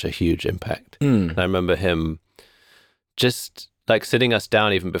had such a huge impact. And I remember him just like sitting us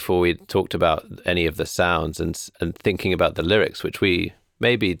down even before we talked about any of the sounds and thinking about the lyrics, which we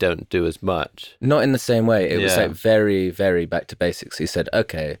maybe don't do as much. Not in the same way. It was like very, very back to basics. He said,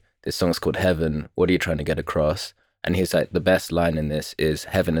 okay, this song's called Heaven. What are you trying to get across? And he's like, the best line in this is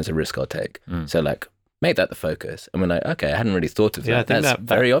heaven is a risk I'll take. So like, make that the focus. And we're like, okay, I hadn't really thought of that. I think that's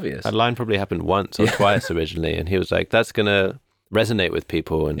very obvious. That line probably happened once or twice originally. And he was like, that's going to resonate with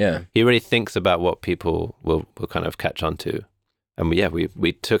people. And he really thinks about what people will kind of catch on to. And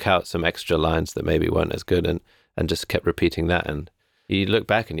we took out some extra lines that maybe weren't as good and just kept repeating that. And you look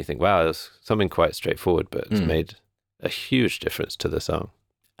back and you think, wow, it's something quite straightforward, but it's made a huge difference to the song.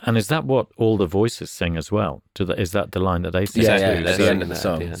 And is that what all the voices sing as well? Is that the line that they sing? Yeah, at the end of the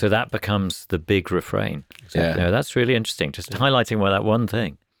song. Yeah. So that becomes the big refrain. Exactly. Yeah, that's really interesting, just highlighting that one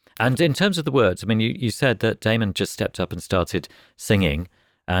thing. And in terms of the words, I mean, you said that Damon just stepped up and started singing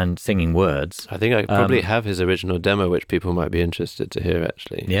words. I think I probably have his original demo, which people might be interested to hear,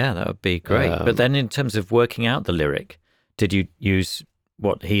 actually. Yeah, that would be great. But then in terms of working out the lyric, did you use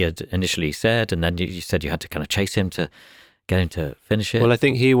what he had initially said, and then you said you had to kind of chase him to get him to finish it? Well, I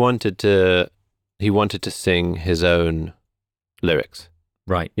think he wanted to sing his own lyrics.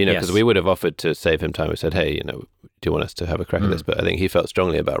 Right. Because we would have offered to save him time. We said, hey, do you want us to have a crack at this? But I think he felt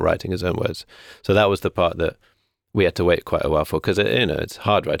strongly about writing his own words. So that was the part that we had to wait quite a while for, because it's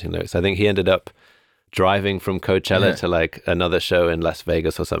hard writing lyrics. I think he ended up driving from Coachella to like another show in Las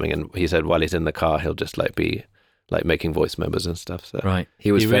Vegas or something, and he said while he's in the car he'll just like be like making voice memos and stuff. So Right.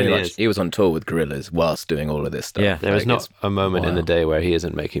 He was very really much. is. He was on tour with Gorillaz whilst doing all of this stuff. Yeah. there is Like, not it's- a moment in the Wow. day where he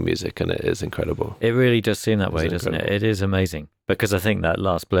isn't making music, and it is incredible. It really does seem that way, It's doesn't it? incredible. It is amazing. Because I think that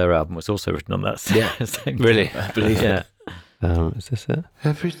last Blur album was also written on that same Really? time. I believe Yeah. Is this it?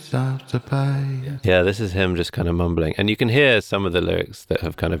 Every stop to pay, Yeah, this is him just kind of mumbling, and you can hear some of the lyrics that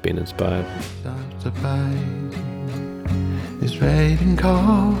have kind of been inspired. stop to pay. It's raining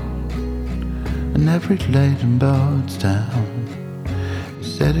cold, and every laden boat's down.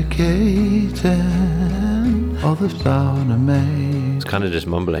 It's dedicating all the sound I made. It's kind of just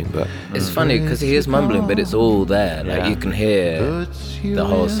mumbling, but It's funny because he is mumbling, but it's all there. Like Yeah. you can hear, the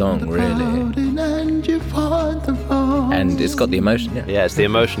whole song, really. and it's got the emotion. Yeah. yeah, it's the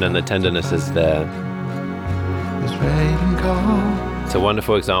emotion and the tenderness is there. It's raining cold. It's a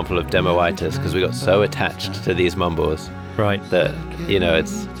wonderful example of demoitis because we got so attached to these mumbles Right. that, you know,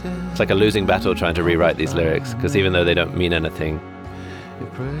 it's like a losing battle trying to rewrite these lyrics because even though they don't mean anything,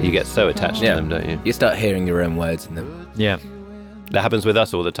 you get so attached Yeah. to them, don't you? You start hearing your own words in them. Yeah. That happens with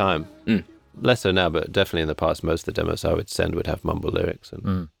us all the time. Mm. Less so now, but definitely in the past, most of the demos I would send would have mumble lyrics,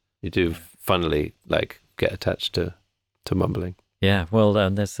 and you do funnily like get attached to mumbling. Yeah. Well,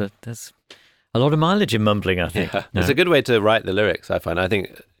 there's a lot of mileage in mumbling, I think. Yeah, No. it's a good way to write the lyrics. I find. I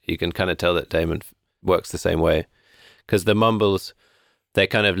think you can kind of tell that Damon works the same way because the mumbles they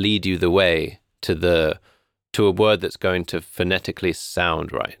kind of lead you the way to a word that's going to phonetically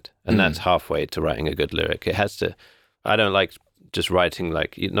sound right, and that's halfway to writing a good lyric. It has to. I don't like just writing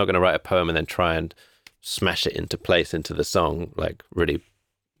like you're not going to write a poem and then try and smash it into place into the song like really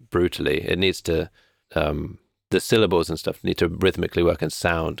brutally. It needs to. The syllables and stuff need to rhythmically work and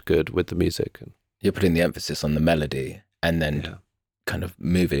sound good with the music. You're putting the emphasis on the melody and then kind of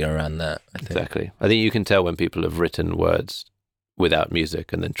moving around that. I think. Exactly. I think you can tell when people have written words without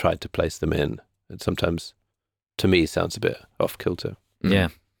music and then tried to place them in. It sometimes, to me, sounds a bit off kilter. Yeah.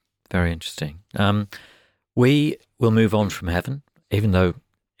 Very interesting. We will move on from Heaven, even though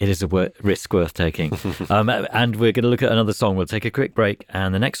it is a risk worth taking. And we're going to look at another song. We'll take a quick break.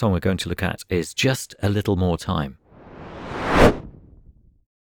 And the next song we're going to look at is Just a Little More Time.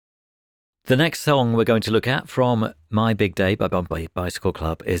 The next song we're going to look at from My Big Day by Bombay Bicycle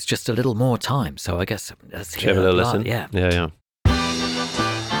Club is Just a Little More Time. So I guess let's Should we have a little that part. listen? Yeah. Yeah.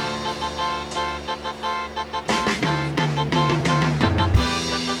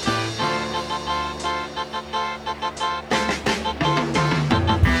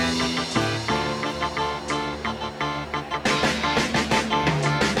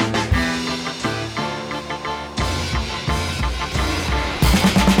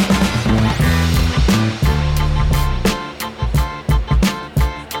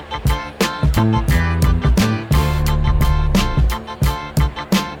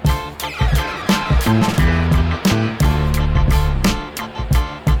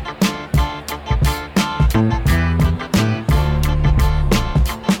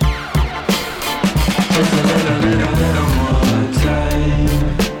 Just a little more time.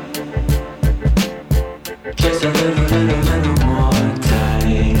 Just a little more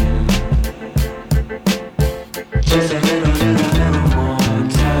time. Just a little more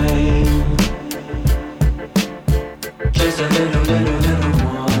time. Just a little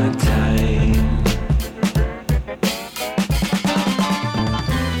more time.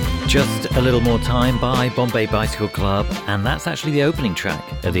 Just a Little More Time by Bombay Bicycle Club, and that's actually the opening track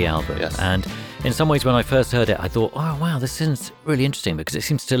of the album. Yes. And in some ways, when I first heard it, I thought, oh, wow, this seems really interesting because it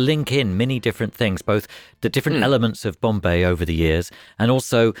seems to link in many different things, both the different elements of Bombay over the years and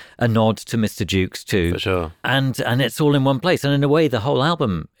also a nod to Mr. Dukes too. For sure. And it's all in one place. And in a way, the whole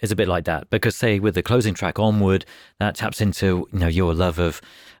album is a bit like that because, say, with the closing track, Onward, that taps into, your love of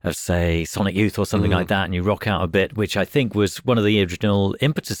say, Sonic Youth or something like that, and you rock out a bit, which I think was one of the original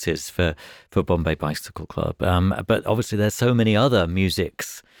impetuses for Bombay Bicycle Club. But obviously there's so many other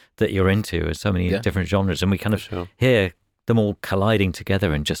musics that you're into and so many different genres, and we kind of hear them all colliding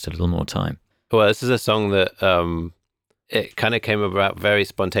together in Just a Little More Time. Well, this is a song that it kind of came about very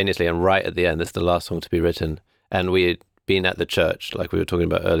spontaneously and right at the end. This is the last song to be written. And we had been at the church, like we were talking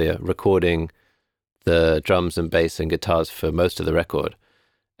about earlier, recording the drums and bass and guitars for most of the record.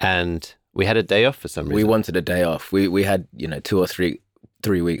 And we had a day off for some reason. We wanted a day off. We had 2 or 3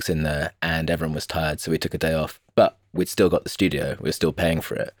 weeks in there, and everyone was tired, so we took a day off. But we'd still got the studio. We were still paying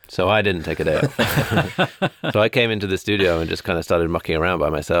for it. So I didn't take a day off. So I came into the studio and just kind of started mucking around by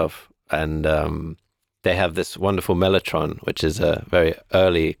myself. And they have this wonderful mellotron, which is a very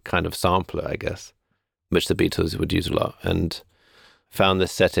early kind of sampler, I guess, which the Beatles would use a lot. And found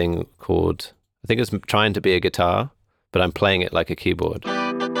this setting called, I think it was trying to be a guitar, but I'm playing it like a keyboard.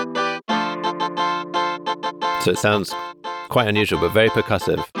 So it sounds quite unusual, but very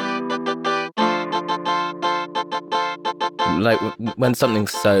percussive. Like when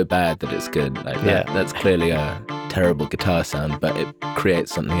something's so bad that it's good, like that, Yeah. that's clearly a terrible guitar sound, but it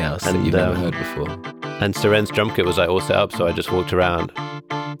creates something else that And, you've never heard before. And Seren's drum kit was like all set up, so I just walked around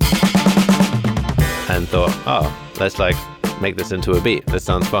and thought, oh, let's like make this into a beat. This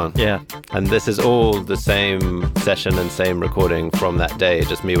sounds fun. Yeah. And this is all the same session and same recording from that day,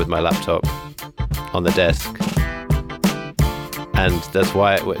 just me with my laptop on the desk. And that's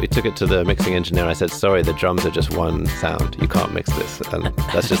why we took it to the mixing engineer. I said, sorry, the drums are just one sound. You can't mix this. And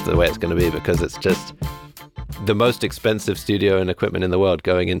that's just the way it's going to be, because it's just the most expensive studio and equipment in the world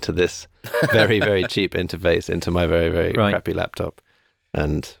going into this very, very cheap interface into my very, very crappy laptop.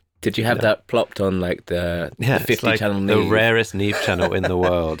 And did you have that plopped on like the 50 it's like channel the Neve? rarest Neve channel in the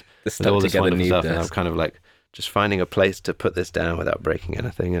world. The with all this stuck-together wonderful Neve stuff. And I'm desk. kind of like just finding a place to put this down without breaking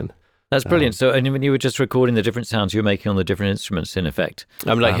anything. And That's brilliant. So, and when you were just recording the different sounds you were making on the different instruments, in effect.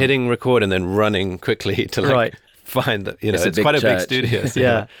 I'm like hitting record and then running quickly to like find that, you know, it's quite a big studio. So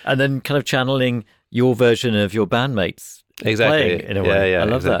Yeah. And then kind of channeling your version of your bandmates. Exactly. Playing, in a way. Yeah, I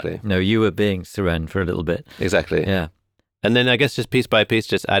love exactly. that. No, you were being Seren for a little bit. Exactly. Yeah. And then I guess just piece by piece,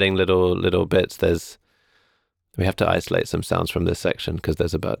 just adding little bits. We have to isolate some sounds from this section because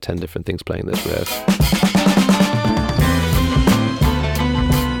there's about 10 different things playing this riff.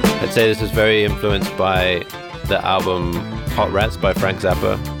 I'd say this is very influenced by the album Hot Rats by Frank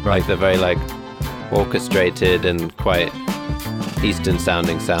Zappa. Like the very like orchestrated and quite Eastern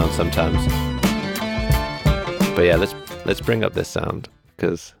sounding sound sometimes. But yeah, let's bring up this sound,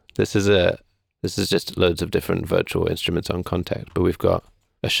 because this is just loads of different virtual instruments on Contact. But we've got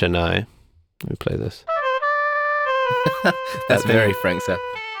a Chennai. Let me play this. That's very Frank Zappa.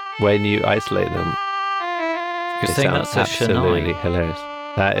 When you isolate them, You're they saying sound that's a absolutely Chennai. hilarious.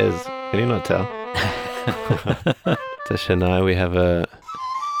 That is, can you not tell? It's a Chennai. We have a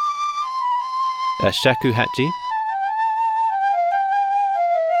shakuhachi.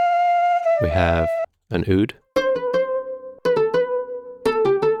 We have an oud.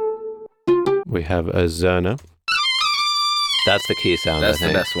 We have a zerna. That's the key sound. That's I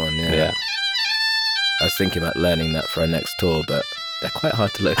think. the best one, yeah. Yeah. I was thinking about learning that for our next tour, but they're quite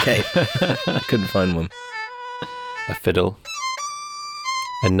hard to locate. I couldn't find one. A fiddle.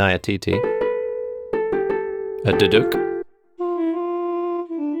 A nyatiti. A duduk.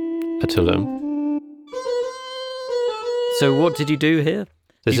 A tulum. So what did you do here?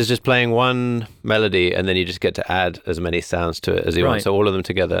 This is just playing one melody, and then you just get to add as many sounds to it as you want. Right. So all of them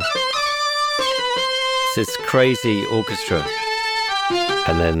together. It's this crazy orchestra.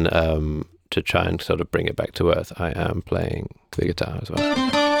 And then to try and sort of bring it back to earth, I am playing the guitar as well.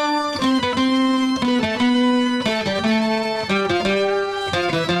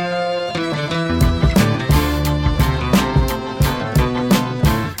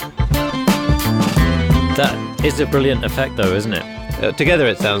 That is a brilliant effect, though, isn't it? Together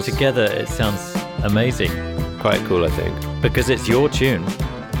it sounds Together, it sounds amazing quite cool, I think. because it's your tune,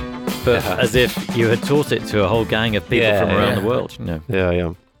 but Yeah. as if you had taught it to a whole gang of people Yeah, from around yeah. the world. You know,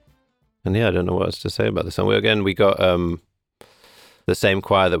 Yeah. And yeah, I don't know what else to say about this song. We got the same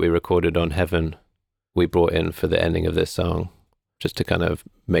choir that we recorded on Heaven, we brought in for the ending of this song, just to kind of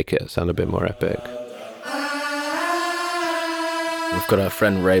make it sound a bit more epic. We've got our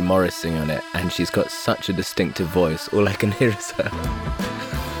friend Ray Morris singing on it, and she's got such a distinctive voice. All I can hear is her.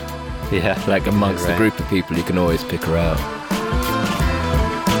 Yeah. Like amongst Ray. a group of people, you can always pick her out.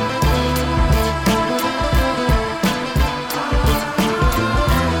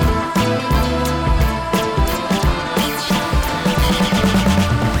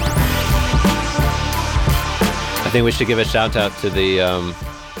 I think we should give a shout out to the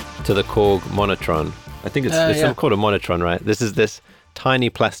Korg Monotron. I think it's yeah. called a Monotron, right? This is this tiny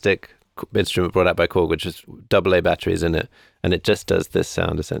plastic instrument brought out by Korg, which is AA batteries in it, and it just does this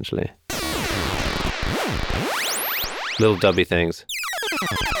sound essentially. Little dubby things.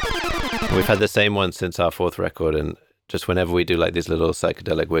 We've had the same one since our fourth record, and just whenever we do like these little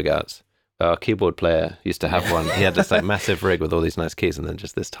psychedelic wig outs, our keyboard player used to have one. He had this like massive rig with all these nice keys, and then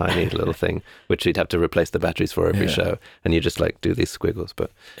just this tiny little thing, which we'd have to replace the batteries for every show. And you just like do these squiggles, but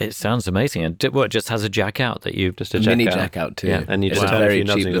it sounds amazing. And it just has a jack out that you just a Mini jack out. jack out too. Yeah, and you It's just a turn a very few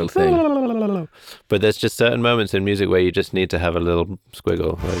knobs cheap and little go, thing. But there's just certain moments in music where you just need to have a little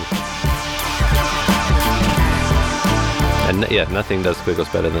squiggle. And yeah, nothing does squiggles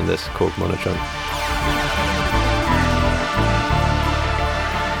better than this Korg Monotron.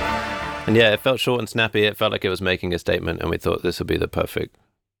 And yeah, it felt short and snappy. It felt like it was making a statement, and we thought this would be the perfect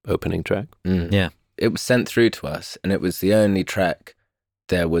opening track. Mm. Yeah. It was sent through to us, and it was the only track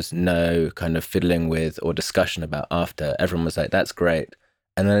there was no kind of fiddling with or discussion about after. Everyone was like, that's great.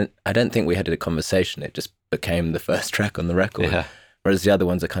 And then I don't think we had a conversation. It just became the first track on the record. Yeah. Whereas the other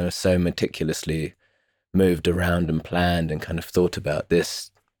ones are kind of so meticulously moved around and planned and kind of thought about.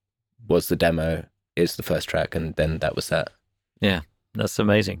 This was the demo, is the first track, and then that was that. Yeah, that's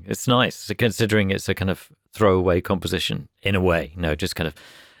amazing. It's nice, so considering it's a kind of throwaway composition in a way, just kind of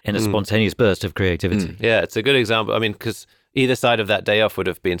in a spontaneous burst of creativity. Yeah, it's a good example. I mean, because either side of that day off would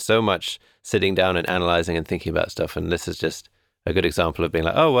have been so much sitting down and analyzing and thinking about stuff. And this is just a good example of being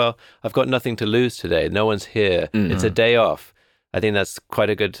like, oh, well, I've got nothing to lose today. No one's here. It's a day off. I think that's quite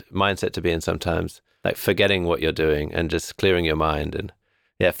a good mindset to be in sometimes, like forgetting what you're doing and just clearing your mind. And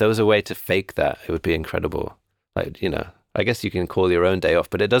yeah, if there was a way to fake that, it would be incredible. Like, I guess you can call your own day off,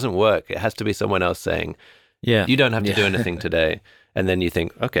 but it doesn't work. It has to be someone else saying, yeah, you don't have to do anything today. And then you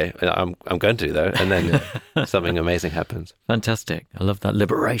think, okay, I'm going to though. And then something amazing happens. Fantastic. I love that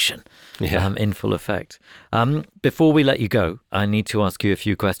liberation in full effect. Before we let you go, I need to ask you a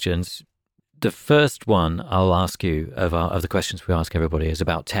few questions. The first one I'll ask you of the questions we ask everybody is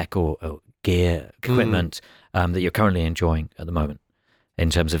about tech or gear, equipment that you're currently enjoying at the moment in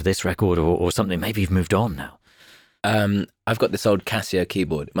terms of this record or something. Maybe you've moved on now. I've got this old Casio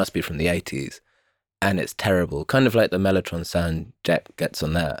keyboard. It must be from the 80s. And it's terrible, kind of like the Mellotron sound Jack gets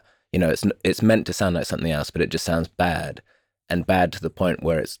on that. It's meant to sound like something else, but it just sounds bad, and bad to the point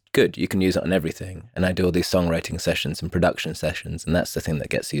where it's good. You can use it on everything. And I do all these songwriting sessions and production sessions, and that's the thing that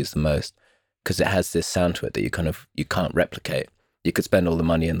gets used the most, because it has this sound to it that you can't replicate. You could spend all the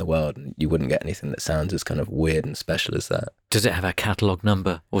money in the world and you wouldn't get anything that sounds as kind of weird and special as that. Does it have a catalogue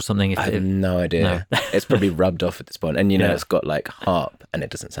number or something? I have no idea. No. It's probably rubbed off at this point. And it's got like harp, and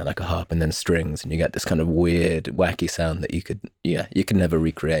it doesn't sound like a harp, and then strings, and you get this kind of weird, wacky sound that you could never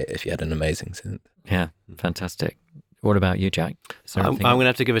recreate if you had an amazing synth. Yeah, fantastic. What about you, Jack? I'm going to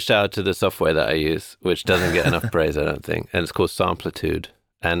have to give a shout out to the software that I use, which doesn't get enough praise, I don't think. And it's called Samplitude.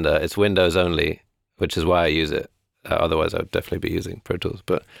 And it's Windows only, which is why I use it. Otherwise, I would definitely be using Pro Tools.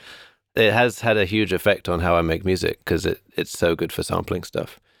 But it has had a huge effect on how I make music because it's so good for sampling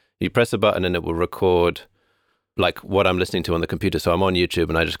stuff. You press a button and it will record like what I'm listening to on the computer. So I'm on YouTube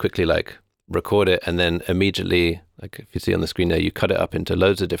and I just quickly like record it, and then immediately, like if you see on the screen there, you cut it up into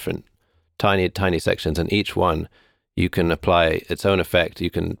loads of different tiny sections, and each one you can apply its own effect.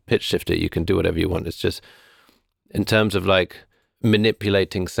 You can pitch shift it. You can do whatever you want. It's just in terms of like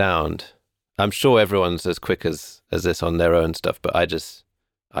manipulating sound. I'm sure everyone's as quick as this on their own stuff, but I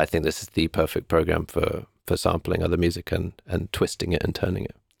think this is the perfect program for sampling other music and twisting it and turning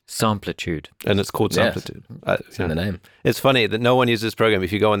it. Samplitude. And it's called Samplitude. Yes. It's in the name. It's funny that no one uses this program.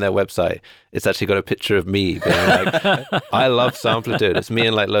 If you go on their website, it's actually got a picture of me being like, I love Samplitude. It's me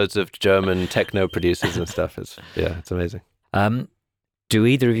and like loads of German techno producers and stuff. It's amazing. Do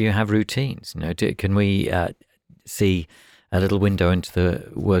either of you have routines? Can we see a little window into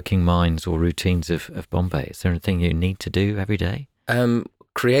the working minds or routines of Bombay? Is there anything you need to do every day?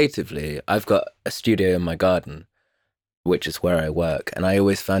 Creatively, I've got a studio in my garden, which is where I work. And I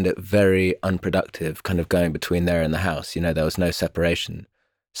always found it very unproductive, kind of going between there and the house. There was no separation.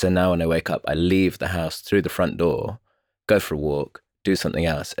 So now when I wake up, I leave the house through the front door, go for a walk, do something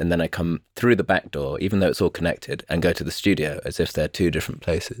else. And then I come through the back door, even though it's all connected, and go to the studio as if they're two different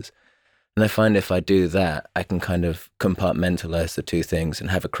places. And I find if I do that, I can kind of compartmentalize the two things and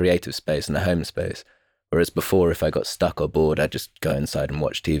have a creative space and a home space. Whereas before, if I got stuck or bored, I'd just go inside and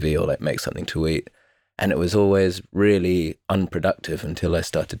watch TV or like make something to eat. And it was always really unproductive until I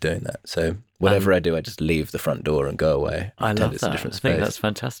started doing that. So whatever I do, I just leave the front door and go away. I love it's a that. different I space. think that's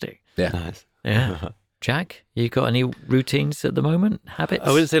fantastic. Yeah. Nice. Yeah. Jack, you got any routines at the moment? Habits?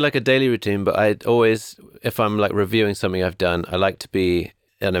 I wouldn't say like a daily routine, but I'd always, if I'm like reviewing something I've done, I like to be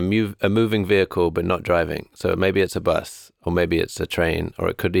in a moving vehicle, but not driving. So maybe it's a bus, or maybe it's a train, or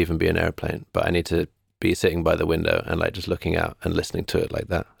it could even be an airplane. But I need to be sitting by the window and like just looking out and listening to it like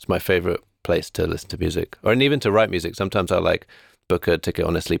that. It's my favorite place to listen to music, or even to write music. Sometimes I'll like book a ticket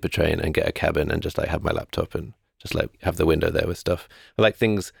on a sleeper train and get a cabin and just like have my laptop and just like have the window there with stuff. I like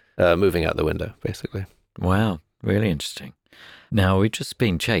things moving out the window, basically. Wow, really interesting. Now, we've just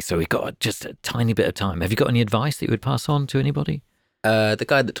been chased, so we've got just a tiny bit of time. Have you got any advice that you would pass on to anybody? The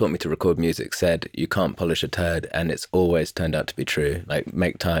guy that taught me to record music said, you can't polish a turd, and it's always turned out to be true. Like,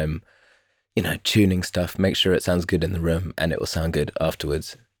 make time, tuning stuff, make sure it sounds good in the room, and it will sound good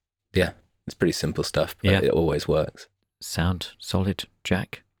afterwards. Yeah, it's pretty simple stuff, but it always works. Sound solid,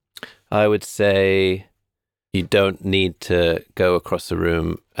 Jack? I would say you don't need to go across the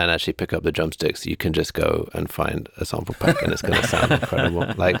room and actually pick up the drumsticks. You can just go and find a sample pack and it's going to sound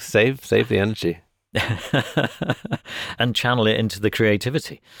incredible. Like, save the energy. and channel it into the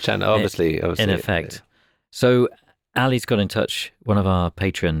creativity. Obviously. In effect. So Ali's got in touch, one of our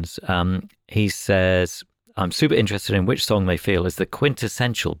patrons. He says, I'm super interested in which song they feel is the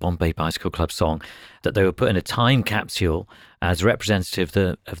quintessential Bombay Bicycle Club song that they would put in a time capsule as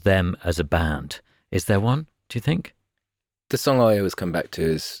representative of them as a band. Is there one, do you think? The song I always come back to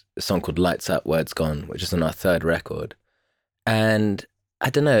is a song called Lights Up, Words Gone, which is on our third record. And I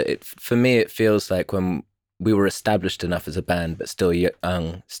don't know, for me, it feels like when we were established enough as a band, but still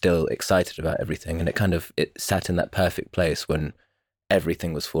young, still excited about everything. And it sat in that perfect place when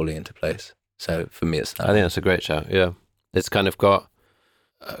everything was falling into place. So for me, it's that. I think that's a great shout, yeah. It's kind of got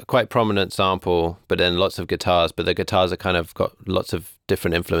a quite prominent sample, but then lots of guitars, but the guitars are kind of got lots of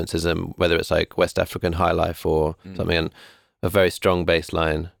different influences, and whether it's like West African high life or something, and a very strong bass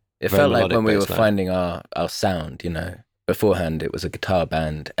line. It felt like when we were finding our sound, beforehand it was a guitar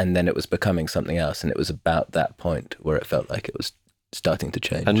band, and then it was becoming something else, and it was about that point where it felt like it was starting to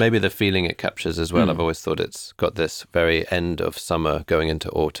change. And maybe the feeling it captures as well. I've always thought it's got this very end of summer going into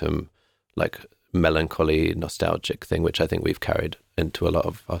autumn, like melancholy, nostalgic thing, which I think we've carried into a lot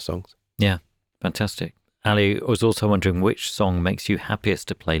of our songs. Yeah, fantastic. Ali was also wondering which song makes you happiest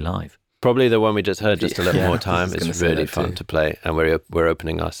to play live. Probably the one we just heard, Just a Little More Time. It's really fun too. to play, and we're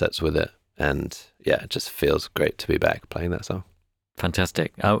opening our sets with it. And yeah, it just feels great to be back playing that song.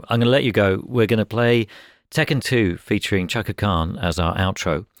 Fantastic. I'm going to let you go. We're going to play Tekken 2 featuring Chaka Khan as our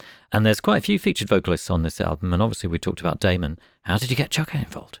outro. And there's quite a few featured vocalists on this album. And obviously we talked about Damon. How did you get Chaka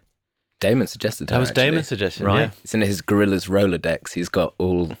involved? Damon suggested her. That was Damon's suggestion, right? Yeah. It's in his Gorillaz Rolodex. He's got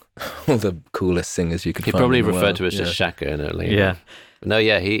all the coolest singers you could He find. probably in the referred world. to us as Shaka in it. Yeah. No,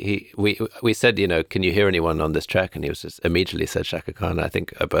 yeah, we said, can you hear anyone on this track? And he was just immediately said Shaka Khan. I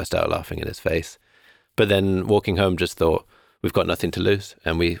think I burst out laughing in his face. But then walking home, just thought, we've got nothing to lose.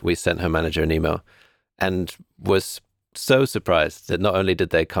 And we sent her manager an email and was so surprised that not only did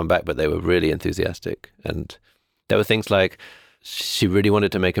they come back, but they were really enthusiastic. And there were things like, she really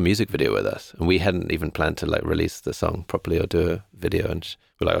wanted to make a music video with us. And we hadn't even planned to release the song properly or do a video. And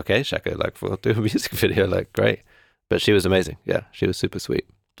we're like, okay, Shaka, we'll do a music video, great. But she was amazing. Yeah, she was super sweet.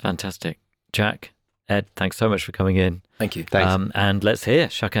 Fantastic. Jack, Ed, thanks so much for coming in. Thank you. Thanks. And let's hear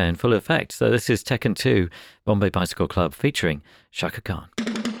Shaka in full effect. So this is Tekken 2, Bombay Bicycle Club, featuring Shaka Khan.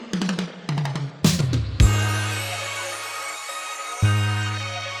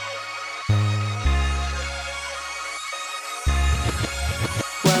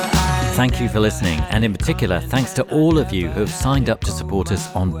 Thank you for listening, and in particular, thanks to all of you who have signed up to support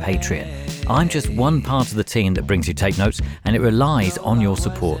us on Patreon. I'm just one part of the team that brings you Take Notes, and it relies on your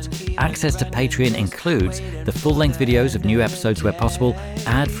support. Access to Patreon includes the full-length videos of new episodes where possible,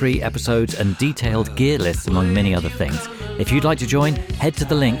 ad-free episodes, and detailed gear lists, among many other things. If you'd like to join, head to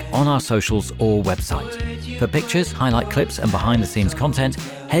the link on our socials or website. For pictures, highlight clips, and behind-the-scenes content,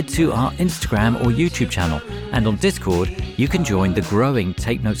 head to our Instagram or YouTube channel. And on Discord, you can join the growing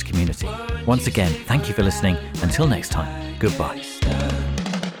Take Notes community. Once again, thank you for listening. Until next time, goodbye.